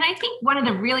 And I think one of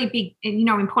the really big, you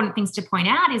know, important things to point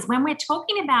out is when we're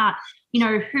talking about, you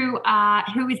know, who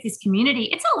is this community?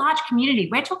 It's a large community.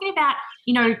 We're talking about,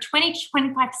 you know, 20 to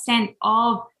 25%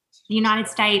 of the United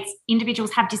States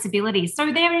individuals have disabilities.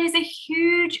 So there is a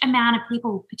huge amount of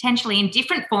people potentially in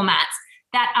different formats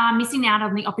that are missing out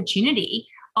on the opportunity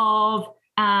of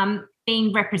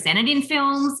being represented in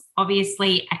films,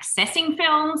 obviously accessing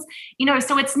films, you know,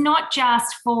 so it's not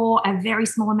just for a very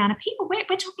small amount of people. We're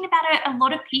talking about a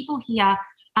lot of people here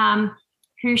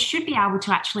who should be able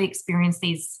to actually experience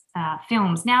these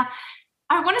films. Now,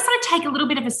 I want to sort of take a little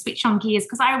bit of a switch on gears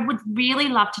because I would really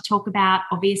love to talk about,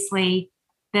 obviously,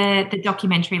 the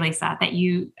documentary, Lisa, that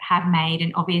you have made,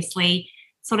 and obviously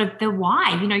sort of the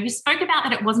why. You know, you spoke about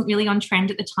that it wasn't really on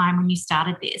trend at the time when you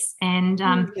started this. And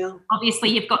obviously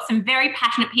you've got some very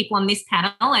passionate people on this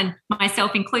panel, and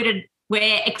myself included,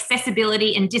 where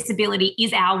accessibility and disability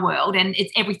is our world and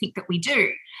it's everything that we do.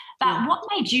 But what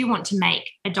made you want to make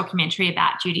a documentary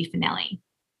about Judy Finelli?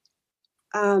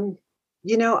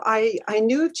 You know, I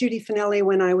knew of Judy Finelli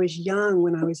when I was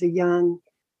a young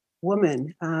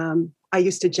woman. I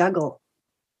used to juggle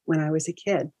when I was a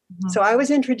kid. Mm-hmm. So I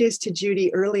was introduced to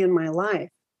Judy early in my life.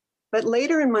 But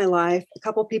later in my life, a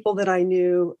couple people that I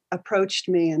knew approached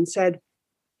me and said,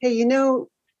 hey, you know,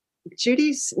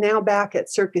 Judy's now back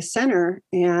at Circus Center,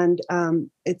 and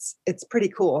it's pretty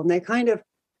cool. And they kind of,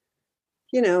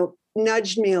 you know,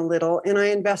 nudged me a little, and I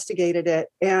investigated it.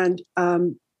 And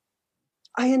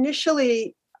I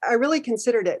really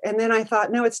considered it. And then I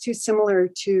thought, no, it's too similar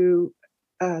to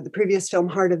the previous film,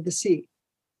 Heart of the Sea,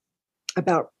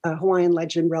 about Hawaiian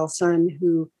legend Rel Sun,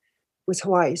 who was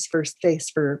Hawaii's first face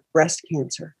for breast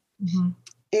cancer.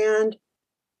 Mm-hmm.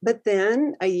 But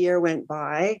then a year went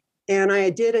by, and I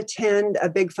did attend a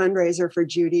big fundraiser for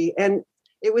Judy. And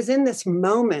it was in this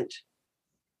moment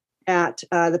at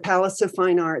the Palace of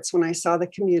Fine Arts when I saw the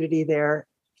community there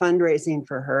fundraising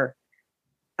for her.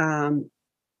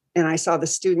 And I saw the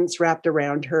students wrapped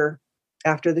around her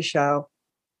after the show.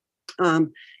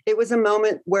 It was a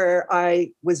moment where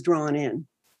I was drawn in.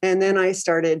 And then I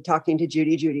started talking to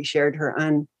Judy. Judy shared her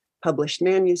unpublished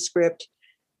manuscript.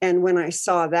 And when I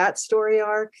saw that story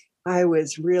arc, I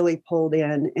was really pulled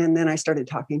in. And then I started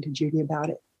talking to Judy about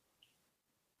it.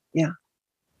 Yeah.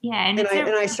 Yeah. And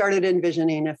I started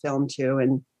envisioning a film too.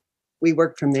 And we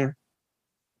worked from there.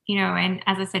 You know, and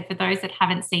as I said, for those that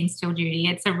haven't seen Still Judy,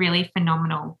 it's a really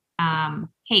phenomenal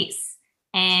piece.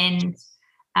 And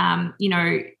you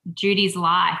know, Judy's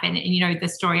life and, you know, the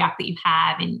story arc that you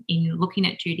have in looking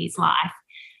at Judy's life,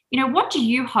 you know, what do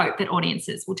you hope that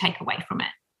audiences will take away from it?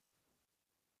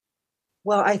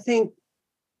 Well, I think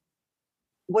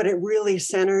what it really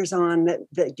centers on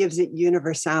that gives it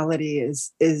universality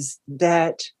is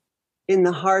that in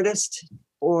the hardest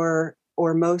or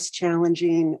most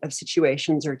challenging of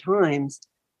situations or times,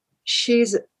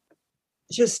 she's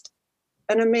just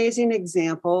an amazing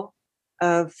example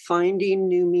of finding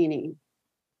new meaning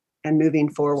and moving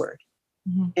forward.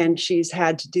 Mm-hmm. And she's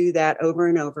had to do that over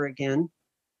and over again.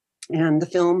 And the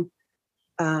film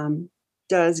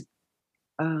does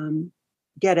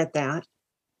get at that.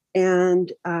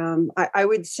 And I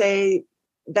would say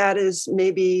that is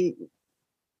maybe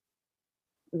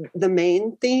the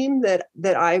main theme that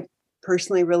I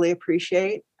personally really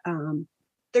appreciate.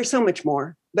 There's so much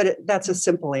more, but that's a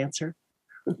simple answer.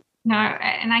 No,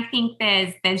 and I think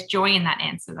there's joy in that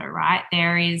answer though, right?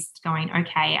 There is going,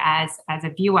 okay, as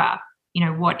a viewer, you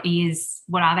know, what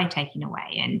are they taking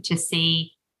away? And to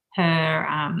see her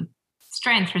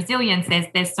strength, resilience,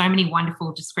 there's so many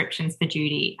wonderful descriptions for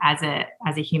Judy as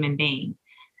a human being.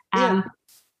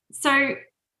 So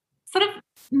sort of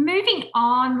moving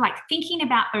on, like thinking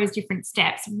about those different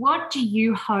steps, what do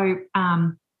you hope,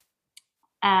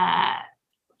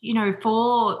 you know,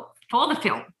 for the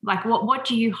film? Like what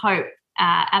do you hope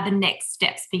are the next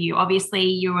steps for you? Obviously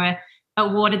you were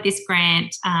awarded this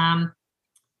grant.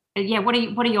 What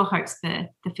are your hopes for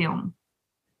the film?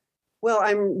 Well,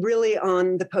 I'm really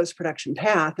on the post-production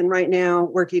path, and right now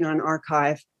working on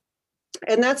archive.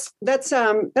 And that's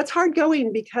hard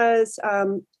going because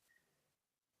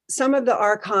some of the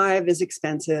archive is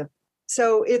expensive.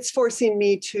 So it's forcing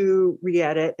me to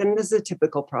re-edit, and this is a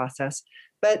typical process,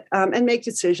 but and make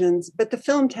decisions. But the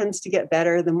film tends to get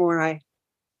better the more I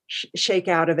shake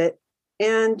out of it.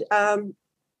 And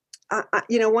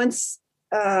you know, once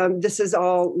this is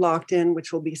all locked in,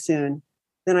 which will be soon,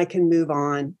 then I can move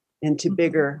on into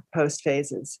bigger post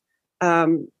phases.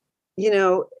 You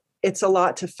know, it's a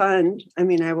lot to fund. I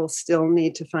mean, I will still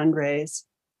need to fundraise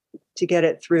to get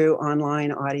it through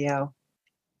online audio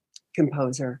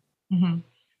composer. Mm-hmm.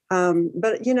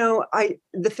 But, you know,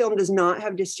 the film does not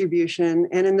have distribution.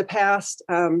 And in the past,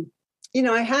 you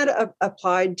know, I had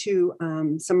applied to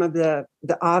some of the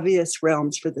obvious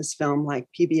realms for this film, like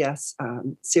PBS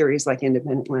series like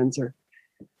Independent Lens or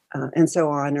and so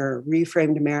on, or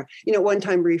Reframed America. You know, one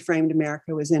time Reframed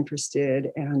America was interested,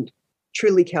 and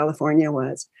Truly California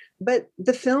was. But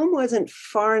the film wasn't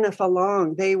far enough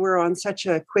along. They were on such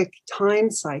a quick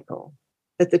time cycle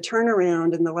that the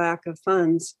turnaround and the lack of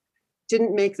funds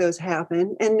didn't make those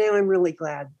happen. And now I'm really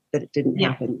glad that it didn't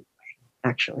happen,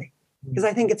 actually, because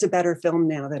I think it's a better film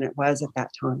now than it was at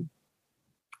that time.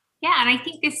 Yeah, and I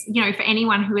think this, for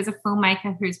anyone who is a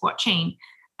filmmaker who's watching,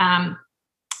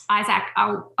 Isaac,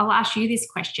 I'll ask you this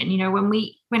question. When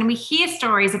we hear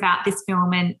stories about this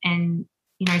film and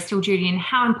Still Judy, and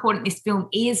how important this film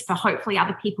is for hopefully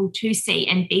other people to see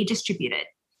and be distributed,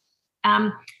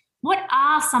 what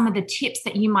are some of the tips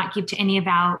that you might give to any of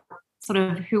our sort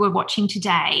of who are watching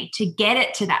today to get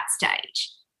it to that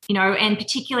stage? And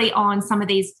particularly on some of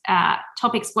these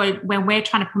topics where we're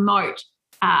trying to promote,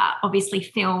 obviously,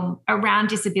 film around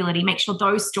disability, make sure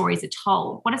those stories are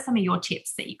told. What are some of your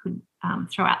tips that you could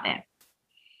throw out there?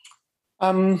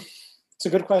 It's a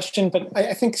good question, but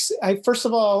I think first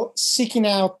of all, seeking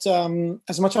out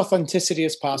as much authenticity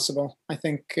as possible, I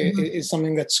think is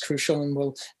something that's crucial and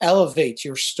will elevate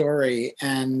your story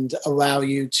and allow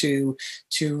you to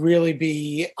really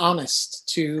be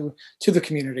honest to the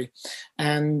community.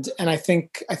 And I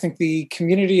think the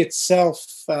community itself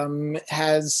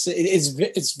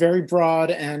is very broad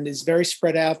and is very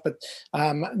spread out, but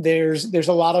there's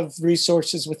a lot of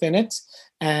resources within it.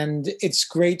 And it's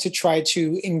great to try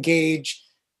to engage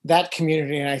that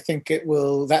community, and I think it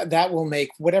will that will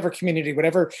make whatever community,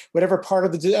 whatever part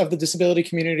of the disability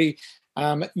community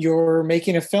you're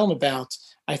making a film about.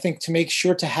 I think to make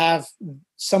sure to have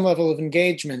some level of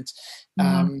engagement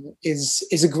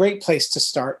is a great place to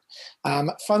start.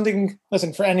 Funding,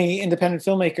 listen, for any independent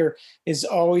filmmaker is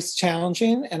always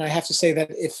challenging, and I have to say that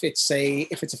if it's a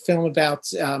film about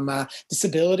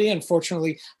disability,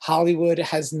 unfortunately, Hollywood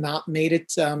has not made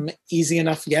it easy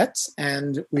enough yet,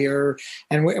 and we're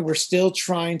still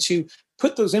trying to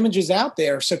put those images out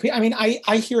there. So, I mean,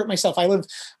 I hear it myself. I live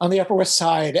on the Upper West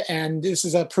Side, and this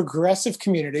is a progressive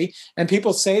community, and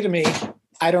people say to me,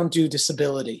 I don't do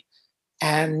disability.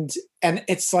 And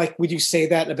it's like, would you say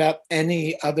that about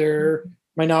any other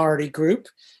minority group?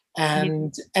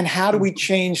 And how do we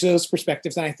change those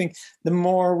perspectives? And I think the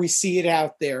more we see it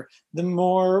out there, the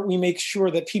more we make sure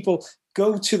that people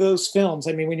go to those films.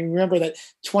 I mean, when you remember that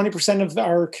 20% of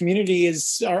our community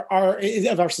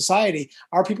of our society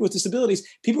are people with disabilities.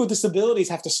 People with disabilities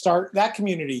have to start, that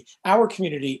community, our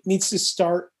community needs to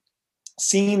start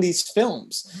seeing these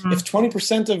films. If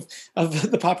 20%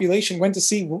 of the population went to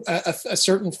see a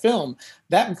certain film,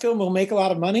 that film will make a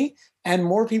lot of money and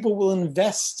more people will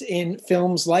invest in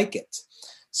films like it.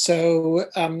 So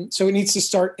it needs to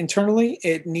start internally.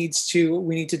 We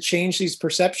need to change these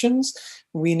perceptions.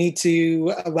 We need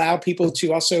to allow people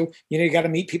to also, you got to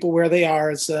meet people where they are.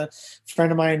 As a friend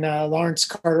of mine, Lawrence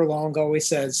Carter Long, always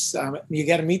says, you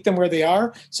got to meet them where they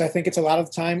are. So I think it's a lot of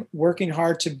the time working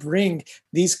hard to bring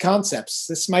these concepts.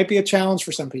 This might be a challenge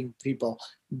for some people.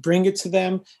 Bring it to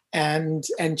them and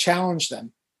challenge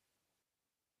them.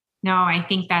 No, I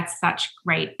think that's such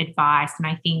great advice. And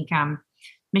I think,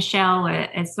 Michelle,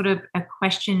 a sort of a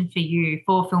question for you,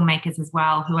 for filmmakers as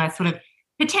well, who are sort of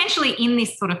potentially in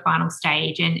this sort of final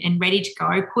stage and ready to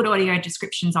go, put audio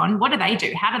descriptions on. What do they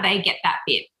do? How do they get that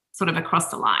bit sort of across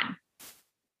the line?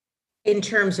 In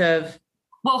terms of?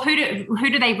 Well, who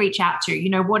do they reach out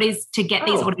to? What is to get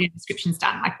these audio descriptions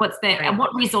done? Like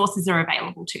what resources are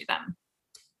available to them?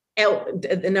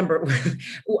 The number.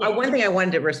 One thing I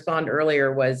wanted to respond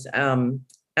earlier was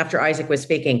after Isaac was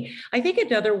speaking, I think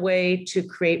another way to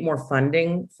create more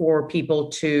funding for people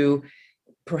to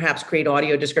perhaps create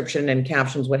audio description and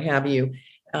captions, what have you,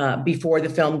 before the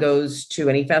film goes to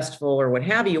any festival or what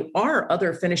have you, are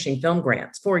other finishing film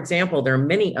grants. For example, there are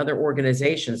many other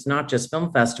organizations, not just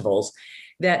film festivals,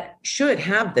 that should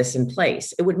have this in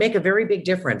place. It would make a very big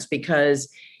difference because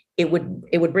it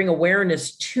would bring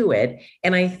awareness to it.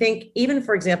 And I think even,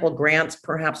 for example, grants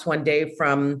perhaps one day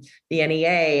from the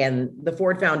NEA and the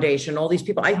Ford Foundation, all these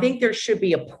people, I think there should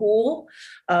be a pool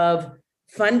of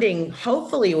funding.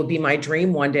 Hopefully it would be my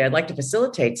dream one day. I'd like to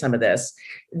facilitate some of this,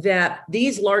 that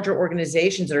these larger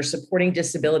organizations that are supporting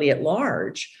disability at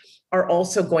large are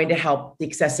also going to help the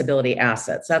accessibility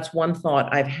assets. That's one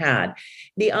thought I've had.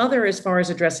 The other, as far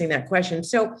as addressing that question,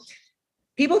 so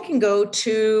people can go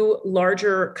to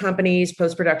larger companies,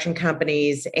 post-production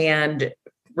companies, and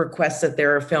request that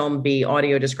their film be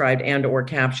audio described and or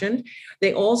captioned.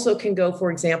 They also can go,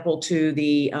 for example, to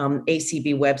the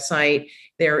ACB website.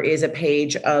 There is a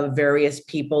page of various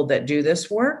people that do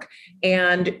this work,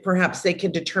 and perhaps they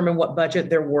can determine what budget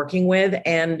they're working with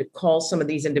and call some of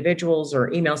these individuals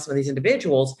or email some of these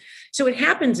individuals. So it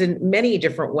happens in many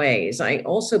different ways. I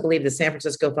also believe the San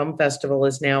Francisco Film Festival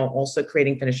is now also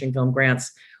creating finishing film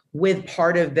grants with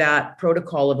part of that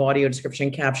protocol of audio description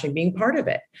and captioning being part of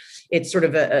it. It's sort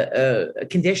of a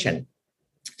condition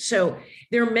So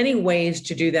there are many ways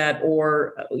to do that,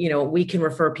 or, we can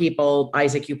refer people.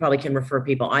 Isaac, you probably can refer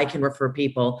people. I can refer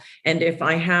people. And if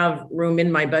I have room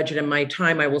in my budget and my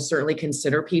time, I will certainly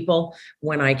consider people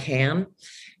when I can.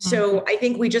 So I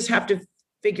think we just have to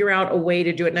figure out a way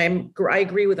to do it. And I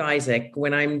agree with Isaac.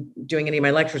 When I'm doing any of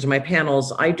my lectures and my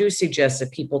panels, I do suggest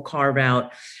that people carve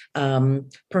out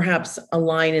perhaps a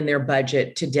line in their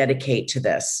budget to dedicate to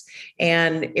this.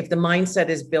 And if the mindset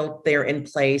is built there in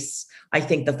place, I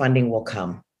think the funding will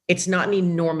come. It's not an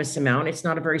enormous amount. It's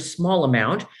not a very small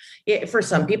amount. For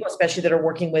some people, especially that are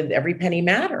working with every penny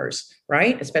matters,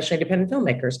 right? Especially independent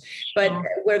filmmakers. But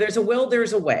where there's a will,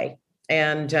 there's a way.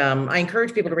 And I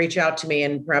encourage people to reach out to me,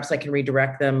 and perhaps I can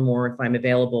redirect them, or if I'm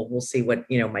available, we'll see what,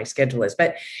 my schedule is.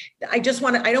 But I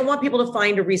don't want people to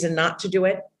find a reason not to do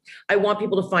it. I want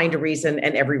people to find a reason,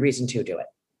 and every reason to do it.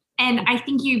 And I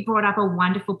think you brought up a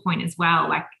wonderful point as well.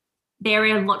 Like, there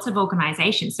are lots of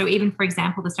organizations. So even, for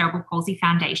example, the Cerebral Palsy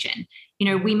Foundation,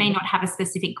 we may not have a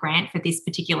specific grant for this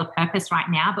particular purpose right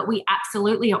now, but we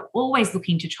absolutely are always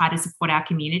looking to try to support our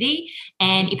community.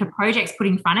 And if a project's put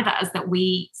in front of us that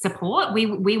we support, we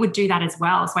would do that as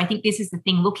well. So I think this is the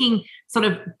thing, looking sort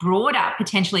of broader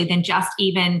potentially than just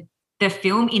even the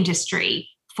film industry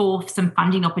for some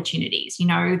funding opportunities,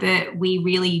 that we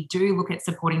really do look at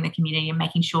supporting the community and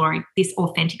making sure this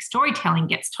authentic storytelling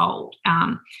gets told.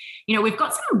 We've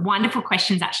got some wonderful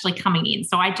questions actually coming in.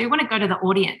 So I do want to go to the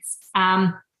audience.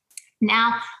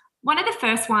 Now, one of the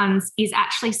first ones is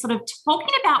actually sort of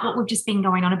talking about what we've just been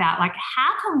going on about, like,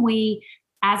 how can we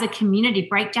as a community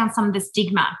break down some of the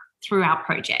stigma through our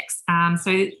projects?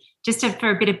 So just for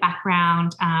a bit of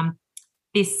background,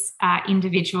 this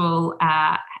individual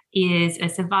is a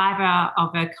survivor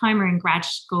of a coma in grad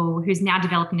school who's now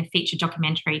developing a feature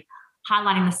documentary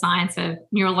highlighting the science of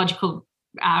neurological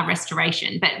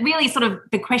restoration. But really sort of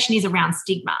the question is around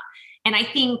stigma. And I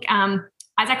think,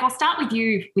 Isaac, I'll start with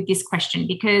you with this question,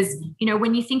 because,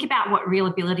 when you think about what Real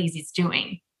Abilities is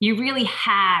doing, you really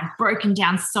have broken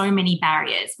down so many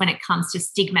barriers when it comes to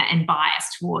stigma and bias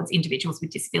towards individuals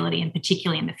with disability, and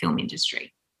particularly in the film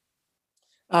industry.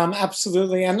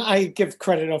 Absolutely. And I give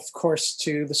credit, of course,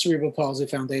 to the Cerebral Palsy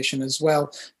Foundation as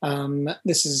well.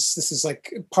 This is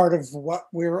like part of what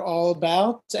we're all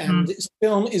about. And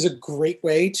film is a great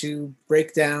way to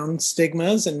break down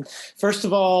stigmas. And first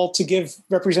of all, to give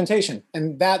representation.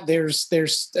 And that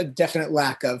there's a definite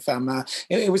lack of.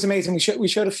 It was amazing. We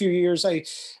showed a few years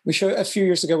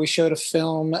ago, we showed a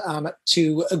film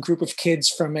to a group of kids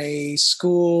from a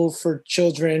school for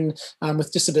children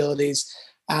with disabilities.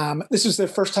 This was their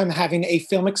first time having a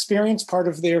film experience. Part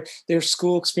of their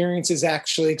school experience is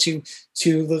actually to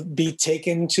be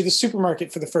taken to the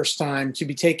supermarket for the first time, to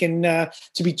be taken, to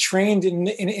be trained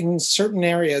in certain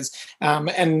areas.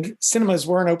 And cinemas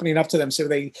weren't opening up to them. So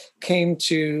they came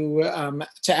to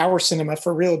our cinema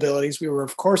for Real Abilities. We were,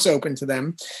 of course, open to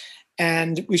them.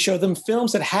 And we show them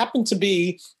films that happen to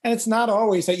be, and it's not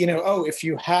always that, if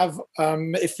you're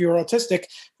autistic,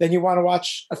 then you want to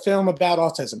watch a film about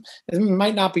autism. It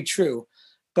might not be true.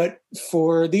 But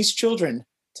for these children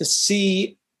to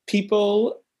see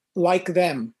people like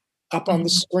them up on the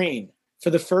screen for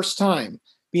the first time,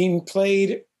 being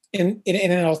played in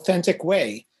an authentic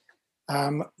way,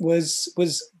 was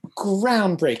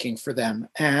groundbreaking for them,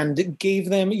 and gave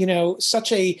them,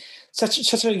 such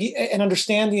an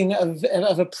understanding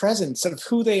of a presence of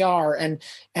who they are, and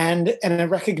a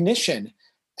recognition.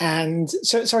 And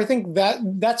so I think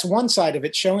that's one side of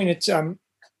it, showing it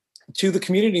to the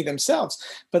community themselves.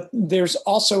 But there's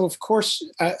also, of course,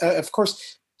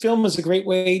 film is a great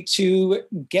way to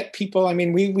get people. I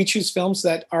mean, we choose films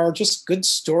that are just good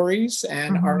stories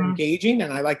and are engaging.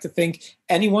 And I like to think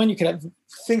anyone, you can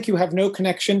think you have no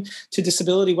connection to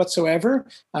disability whatsoever.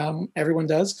 Everyone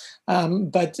does.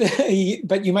 But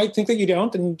you might think that you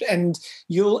don't. And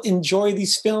you'll enjoy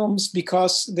these films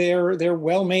because they're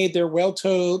well made, they're well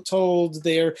told,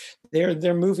 they're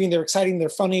moving, they're exciting, they're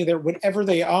funny, they're whatever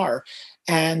they are.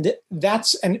 And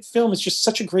film is just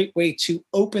such a great way to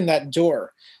open that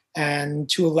door and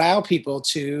to allow people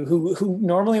who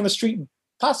normally on the street,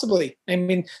 possibly,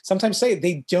 sometimes say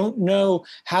they don't know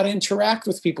how to interact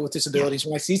with people with disabilities.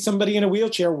 When I see somebody in a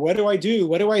wheelchair, what do I do?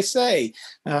 What do I say?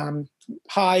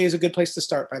 Hi is a good place to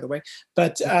start, by the way.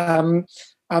 But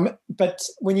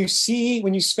when you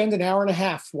spend an hour and a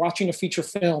half watching a feature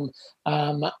film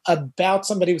about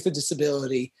somebody with a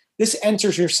disability, this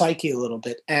enters your psyche a little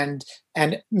bit and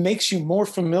makes you more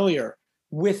familiar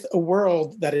with a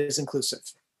world that is inclusive.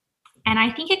 And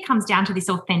I think it comes down to this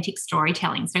authentic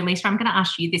storytelling. So, Lisa, I'm going to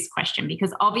ask you this question,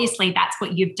 because obviously that's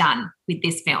what you've done with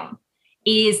this film,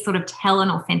 is sort of tell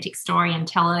an authentic story and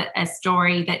tell a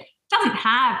story that doesn't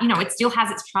have, it still has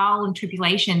its trial and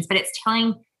tribulations, but it's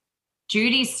telling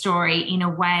Judy's story in a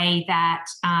way that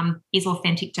is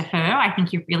authentic to her. I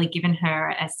think you've really given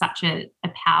her as such a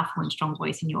powerful and strong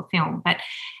voice in your film. But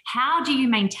how do you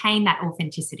maintain that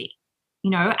authenticity,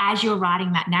 as you're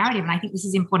writing that narrative? And I think this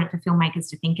is important for filmmakers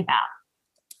to think about.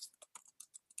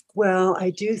 Well, I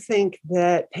do think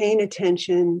that paying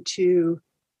attention to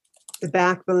the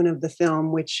backbone of the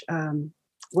film, which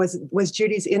was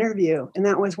Judy's interview, and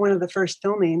that was one of the first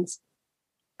filmings,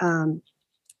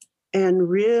 and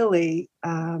really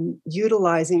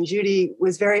utilizing. Judy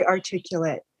was very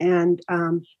articulate, and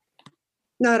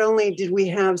not only did we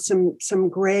have some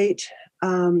great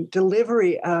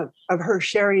delivery of her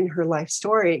sharing her life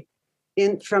story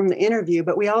from the interview,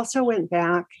 but we also went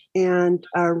back and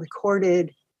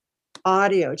recorded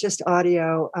audio,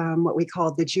 what we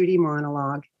called the Judy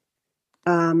monologue,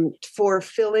 for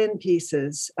fill-in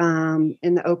pieces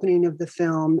in the opening of the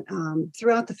film,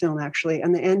 throughout the film actually,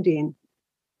 and the ending,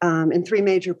 in 3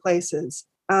 major places.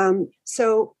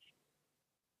 So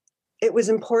it was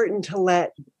important to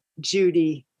let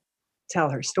Judy tell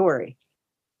her story.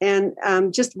 And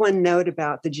just one note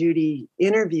about the Judy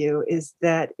interview is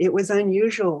that it was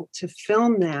unusual to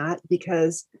film that,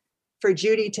 because for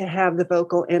Judy to have the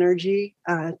vocal energy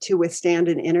to withstand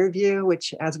an interview,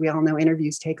 which, as we all know,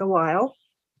 interviews take a while.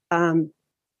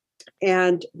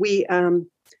 And we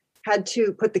had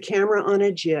to put the camera on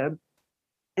a jib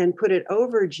and put it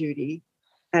over Judy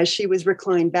as she was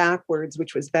reclined backwards,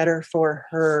 which was better for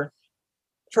her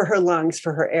lungs,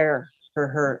 for her air, for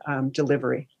her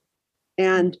delivery.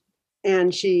 And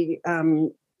she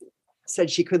said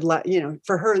she could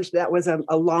for her, that was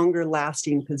a longer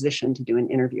lasting position to do an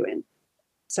interview in.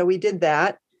 So we did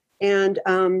that. And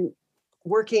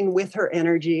working with her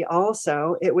energy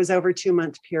also, it was over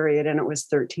 2-month period, and it was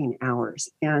 13 hours.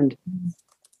 And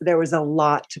there was a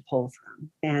lot to pull from.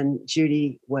 And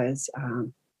Judy was,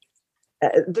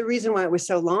 the reason why it was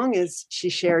so long is she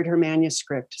shared her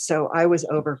manuscript. So I was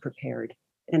over prepared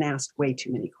and asked way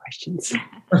too many questions.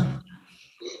 But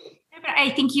I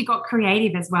think you got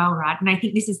creative as well, right? And I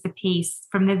think this is the piece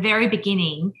from the very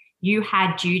beginning. You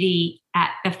had Judy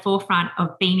at the forefront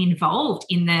of being involved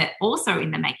also in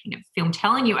the making of the film,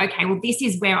 telling you, okay, well, this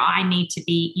is where I need to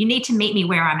be. You need to meet me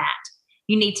where I'm at.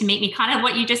 You need to meet me, kind of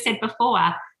what you just said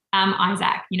before,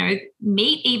 Isaac,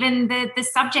 meet even the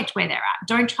subject where they're at.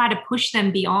 Don't try to push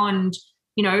them beyond,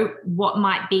 what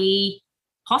might be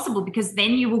possible, because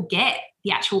then you will get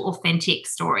the actual authentic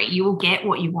story. You will get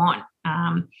what you want.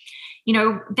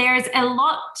 There's a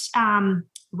lot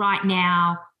right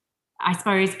now, I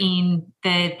suppose, in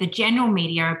the general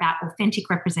media about authentic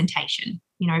representation,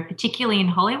 particularly in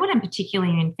Hollywood and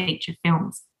particularly in feature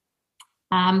films.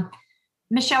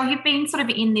 Michelle, you've been sort of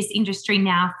in this industry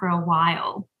now for a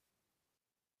while.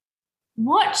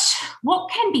 What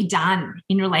can be done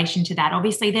in relation to that?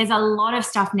 Obviously, there's a lot of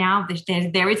stuff now.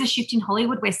 There is a shift in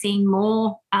Hollywood. We're seeing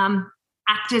more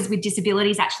actors with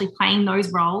disabilities actually playing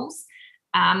those roles.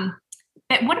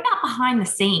 But what about behind the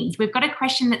scenes? We've got a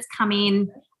question that's come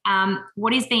in.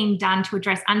 What is being done to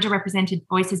address underrepresented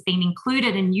voices being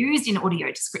included and used in audio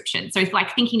description? So it's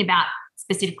like thinking about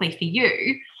specifically for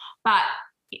you, but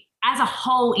as a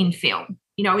whole in film,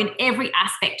 in every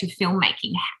aspect of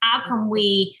filmmaking, how can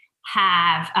we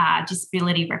have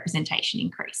disability representation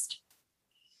increased?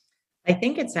 I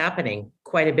think it's happening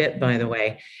quite a bit, by the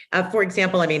way. For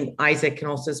example, Isaac can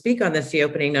also speak on this. The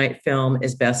opening night film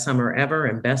is Best Summer Ever,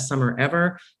 and Best Summer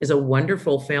Ever is a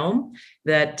wonderful film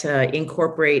that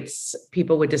incorporates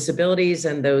people with disabilities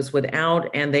and those without,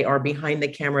 and they are behind the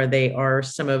camera. They are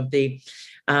some of the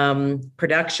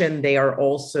production. They are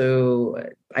also,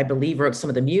 I believe, wrote some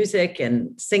of the music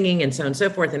and singing and so on and so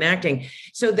forth and acting.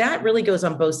 So that really goes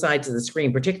on both sides of the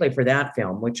screen, particularly for that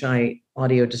film, which I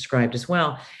audio described as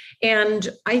well. And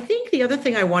I think the other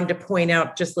thing I wanted to point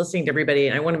out, just listening to everybody,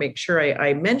 and I want to make sure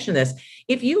I mention this,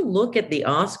 if you look at the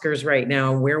Oscars right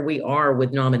now, where we are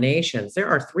with nominations, there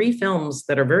are 3 films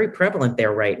that are very prevalent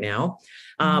there right now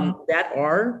that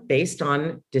are based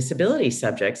on disability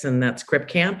subjects, and that's Crip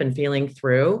Camp and Feeling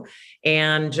Through,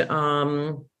 and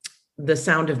The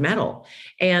Sound of Metal.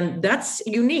 And that's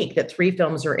unique that 3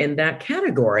 films are in that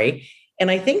category. And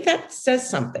I think that says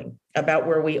something about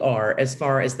where we are as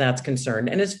far as that's concerned.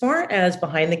 And as far as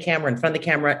behind the camera, in front of the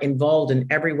camera, involved in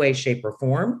every way, shape, or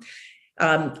form,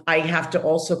 I have to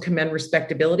also commend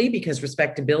Respectability, because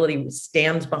Respectability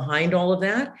stands behind all of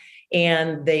that.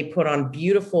 And they put on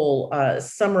beautiful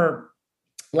summer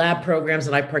lab programs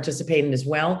that I participate in as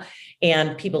well.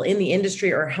 And people in the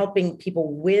industry are helping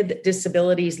people with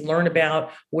disabilities learn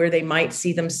about where they might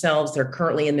see themselves. They're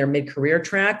currently in their mid-career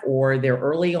track, or they're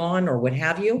early on, or what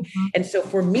have you. Mm-hmm. And so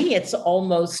for me, it's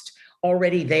almost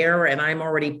already there, and I'm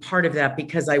already part of that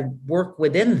because I work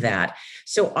within that.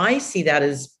 So I see that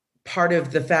as part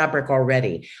of the fabric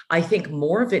already. I think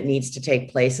more of it needs to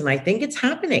take place, and I think it's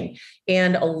happening.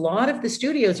 And a lot of the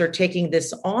studios are taking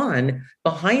this on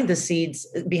behind the scenes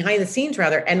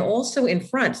rather, and also in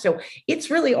front. So it's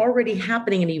really already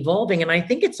happening and evolving. And I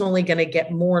think it's only going to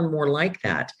get more and more like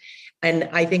that. And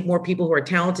I think more people who are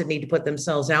talented need to put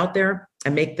themselves out there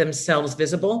and make themselves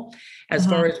visible as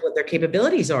far as what their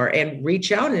capabilities are, and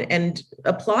reach out and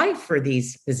apply for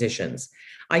these positions.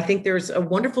 I think there's a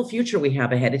wonderful future we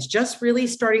have ahead. It's just really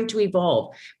starting to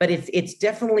evolve, but it's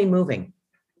definitely moving.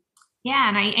 Yeah,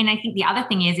 and I think the other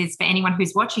thing is for anyone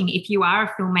who's watching, if you are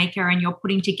a filmmaker and you're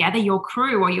putting together your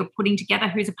crew, or you're putting together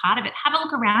who's a part of it, have a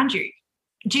look around you.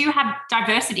 Do you have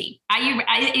diversity?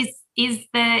 Is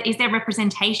there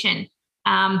representation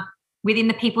within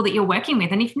the people that you're working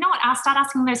with? And if not, I'll start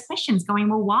asking those questions, going,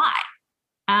 well, why?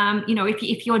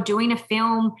 If you're doing a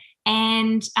film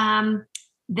and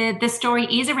the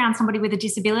story is around somebody with a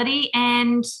disability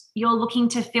and you're looking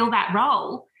to fill that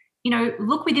role,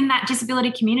 look within that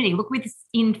disability community, look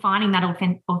within finding that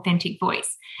authentic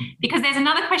voice. Because there's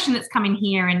another question that's come in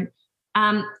here, and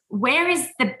where is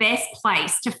the best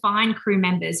place to find crew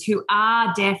members who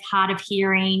are deaf, hard of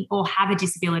hearing, or have a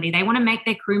disability? They want to make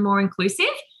their crew more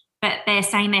inclusive, but they're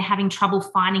saying they're having trouble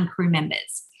finding crew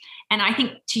members. And I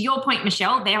think, to your point,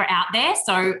 Michelle, they're out there.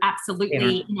 So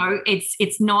absolutely,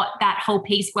 it's not that whole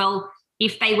piece. Well,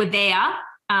 if they were there,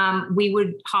 we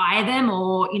would hire them,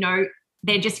 or,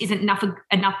 there just isn't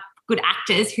enough good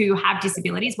actors who have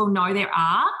disabilities. Well, no, there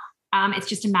are. It's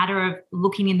just a matter of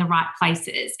looking in the right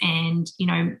places and,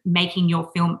 making your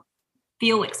film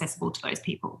feel accessible to those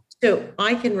people. So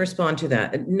I can respond to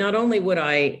that. Not only would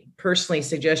I personally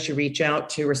suggest you reach out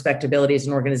to Respectability as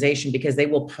an organization, because they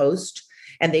will post,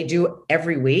 and they do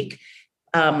every week,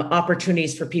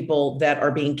 opportunities for people that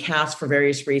are being cast for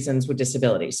various reasons with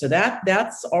disabilities. So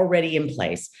that's already in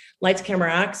place. Lights,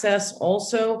 Camera, Access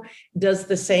also does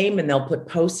the same, and they'll put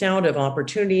posts out of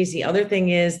opportunities. The other thing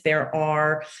is there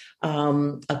are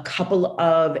a couple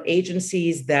of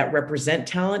agencies that represent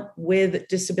talent with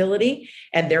disability,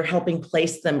 and they're helping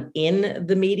place them in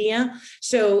the media.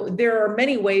 So there are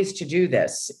many ways to do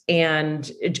this. And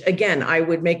again, I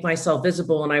would make myself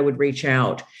visible, and I would reach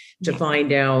out to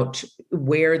find out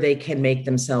where they can make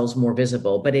themselves more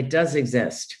visible, but it does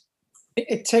exist.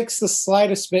 It takes the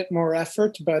slightest bit more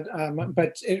effort, but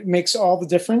it makes all the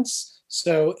difference.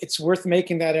 So it's worth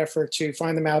making that effort to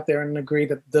find them out there, and agree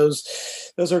that those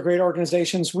are great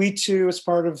organizations. We too, as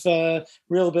part of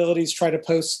Real Abilities, try to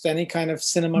post any kind of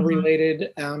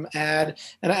cinema-related ad.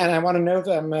 And I want to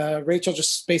know, Rachel,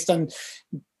 just based on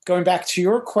going back to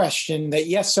your question, that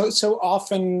yes, so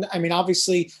often, I mean,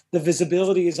 obviously the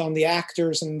visibility is on the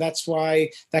actors, and that's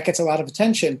why that gets a lot of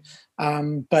attention.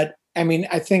 But I mean,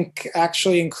 I think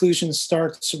actually inclusion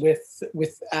starts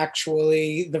with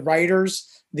actually the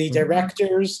writers, the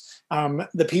directors,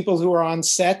 the people who are on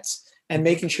set, and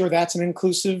making sure that's an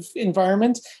inclusive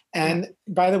environment. And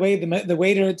by the way, the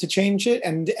way to change it,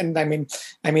 and I mean,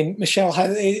 Michelle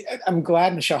I'm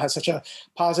glad Michelle has such a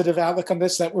positive outlook on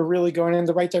this, that we're really going in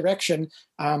the right direction.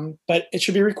 But it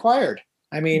should be required.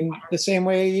 I mean, the same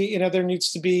way, there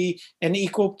needs to be an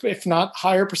equal, if not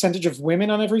higher, percentage of women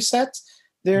on every set.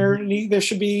 There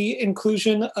should be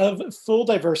inclusion of full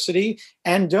diversity.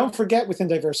 And don't forget, within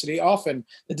diversity, often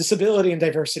the disability and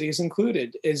diversity is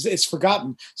included, is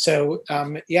forgotten. So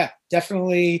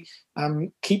definitely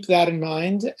keep that in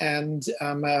mind. And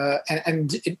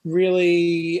it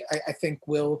really, I think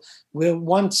will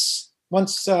once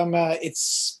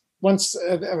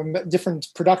different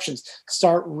productions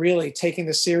start really taking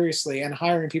this seriously and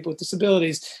hiring people with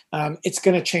disabilities, it's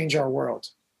going to change our world.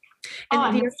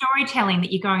 And the storytelling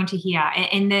that you're going to hear,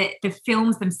 and the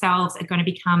films themselves are going to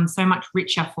become so much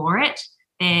richer for it.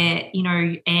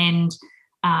 And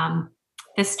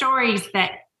the stories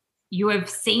that you have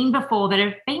seen before that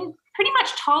have been pretty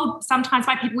much told sometimes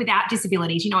by people without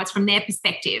disabilities, it's from their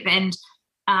perspective. And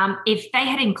if they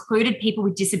had included people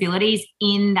with disabilities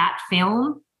in that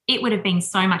film, it would have been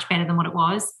so much better than what it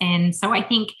was. And so I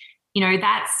think,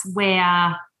 that's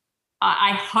where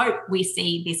I hope we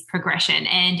see this progression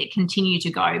and it continue to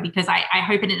go, because I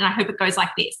hope it goes like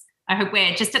this. I hope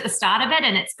we're just at the start of it,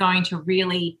 and it's going to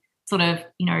really sort of,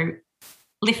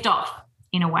 lift off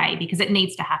in a way, because it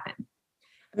needs to happen.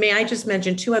 May I just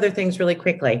mention two other things really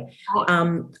quickly?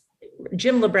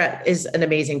 Jim Labret is an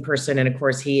amazing person. And of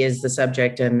course, he is the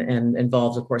subject and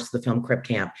involved, of course, the film Crip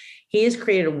Camp. He has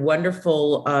created a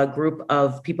wonderful group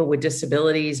of people with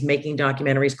disabilities making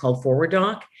documentaries called Forward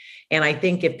Doc. And I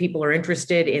think if people are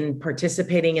interested in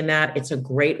participating in that, it's a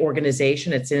great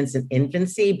organization. It's in its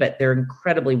infancy, but they're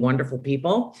incredibly wonderful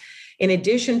people. In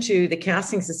addition to the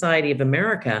Casting Society of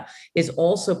America is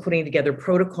also putting together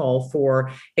protocol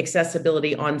for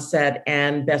accessibility on set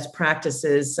and best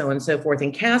practices, so on and so forth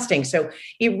in casting. So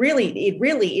it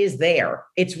really is there.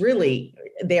 It's really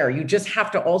there. You just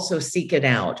have to also seek it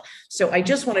out. So I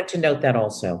just wanted to note that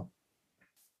also.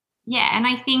 Yeah, and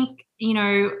I think,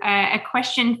 a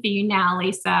question for you now,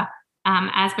 Lisa,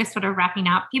 as we're sort of wrapping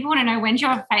up. People want to know, when's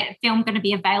your film going to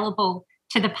be available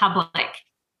to the public?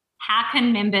 How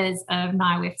can members of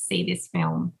NIWIF see this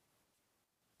film?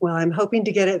 Well, I'm hoping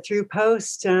to get it through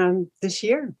post this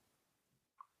year.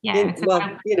 Yeah.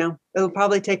 It'll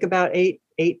probably take about 8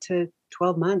 to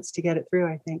 12 months to get it through,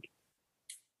 I think.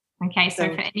 Okay,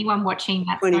 so for anyone watching,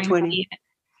 that's going to be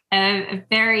a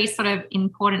very sort of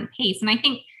important piece. And I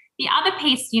think the other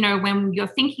piece, when you're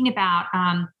thinking about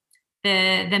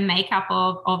the makeup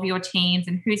of your teams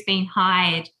and who's being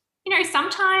hired,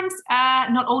 sometimes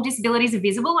not all disabilities are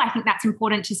visible. I think that's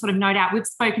important to sort of note out. We've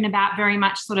spoken about very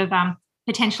much sort of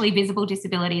potentially visible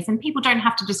disabilities, and people don't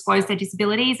have to disclose their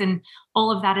disabilities and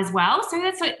all of that as well. So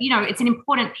that's it's an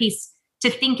important piece to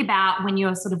think about when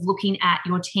you're sort of looking at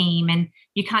your team, and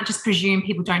you can't just presume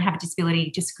people don't have a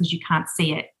disability just because you can't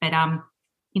see it. But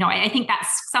I think that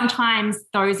sometimes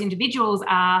those individuals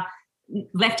are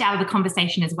left out of the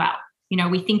conversation as well.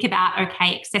 We think about,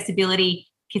 okay, accessibility.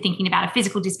 If you're thinking about a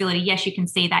physical disability, yes, you can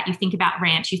see that. You think about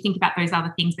ramps, you think about those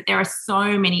other things, but there are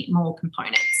so many more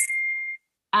components.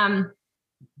 I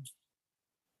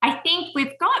think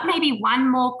we've got maybe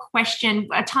one more question,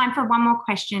 time for one more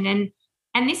question.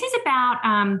 And this is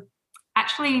about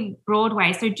actually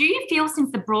Broadway. So do you feel, since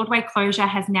the Broadway closure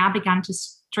has now begun to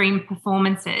stream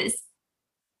performances,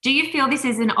 do you feel this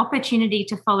is an opportunity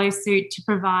to follow suit to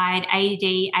provide AD,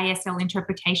 ASL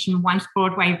interpretation once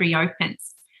Broadway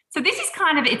reopens? So this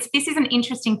is an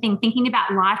interesting thing, thinking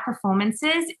about live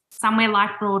performances somewhere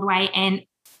like Broadway and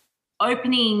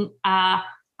opening, I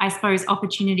suppose,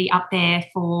 opportunity up there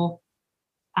for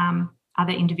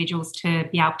other individuals to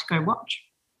be able to go watch.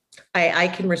 I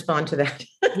can respond to that.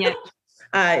 Yeah.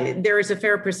 There is a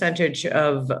fair percentage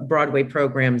of Broadway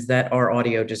programs that are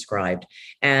audio described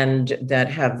and that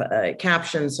have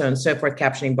captions, so on and so forth,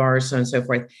 captioning bars, so on and so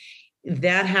forth.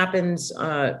 That happens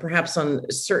perhaps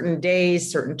on certain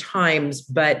days, certain times,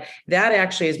 but that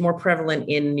actually is more prevalent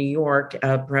in New York,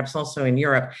 perhaps also in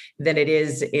Europe, than it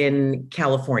is in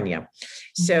California.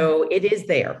 Mm-hmm. So it is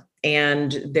there.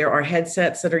 And there are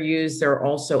headsets that are used. There are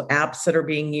also apps that are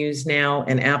being used now,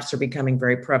 and apps are becoming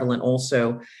very prevalent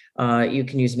also. You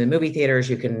can use them in movie theaters.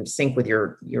 You can sync with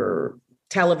your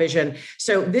television.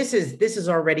 So this is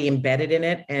already embedded in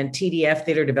it. And TDF,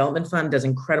 Theater Development Fund, does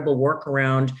incredible work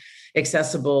around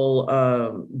accessible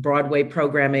Broadway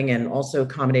programming and also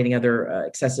accommodating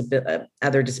other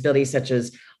other disabilities, such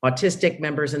as autistic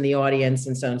members in the audience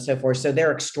and so on and so forth. So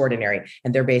they're extraordinary,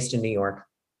 and they're based in New York.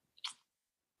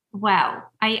 Well,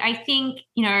 I think,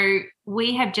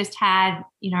 we have just had,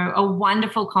 a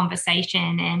wonderful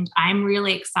conversation, and I'm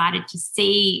really excited to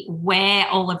see where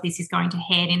all of this is going to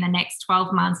head in the next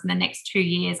 12 months and the next 2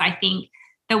 years. I think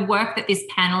the work that this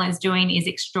panel is doing is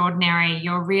extraordinary.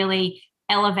 You're really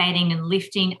elevating and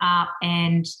lifting up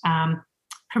and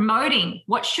promoting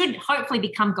what should hopefully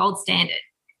become gold standard.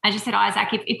 As you said, Isaac,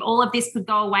 if all of this could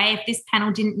go away, if this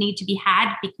panel didn't need to be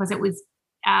had because it was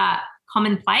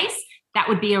commonplace, that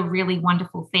would be a really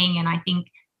wonderful thing. And I think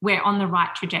we're on the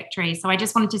right trajectory. So I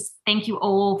just wanted to thank you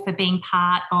all for being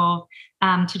part of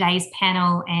today's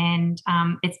panel. And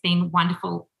it's been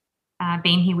wonderful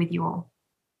being here with you all.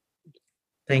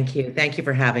 Thank you. Thank you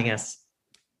for having us.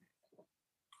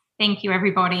 Thank you,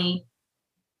 everybody.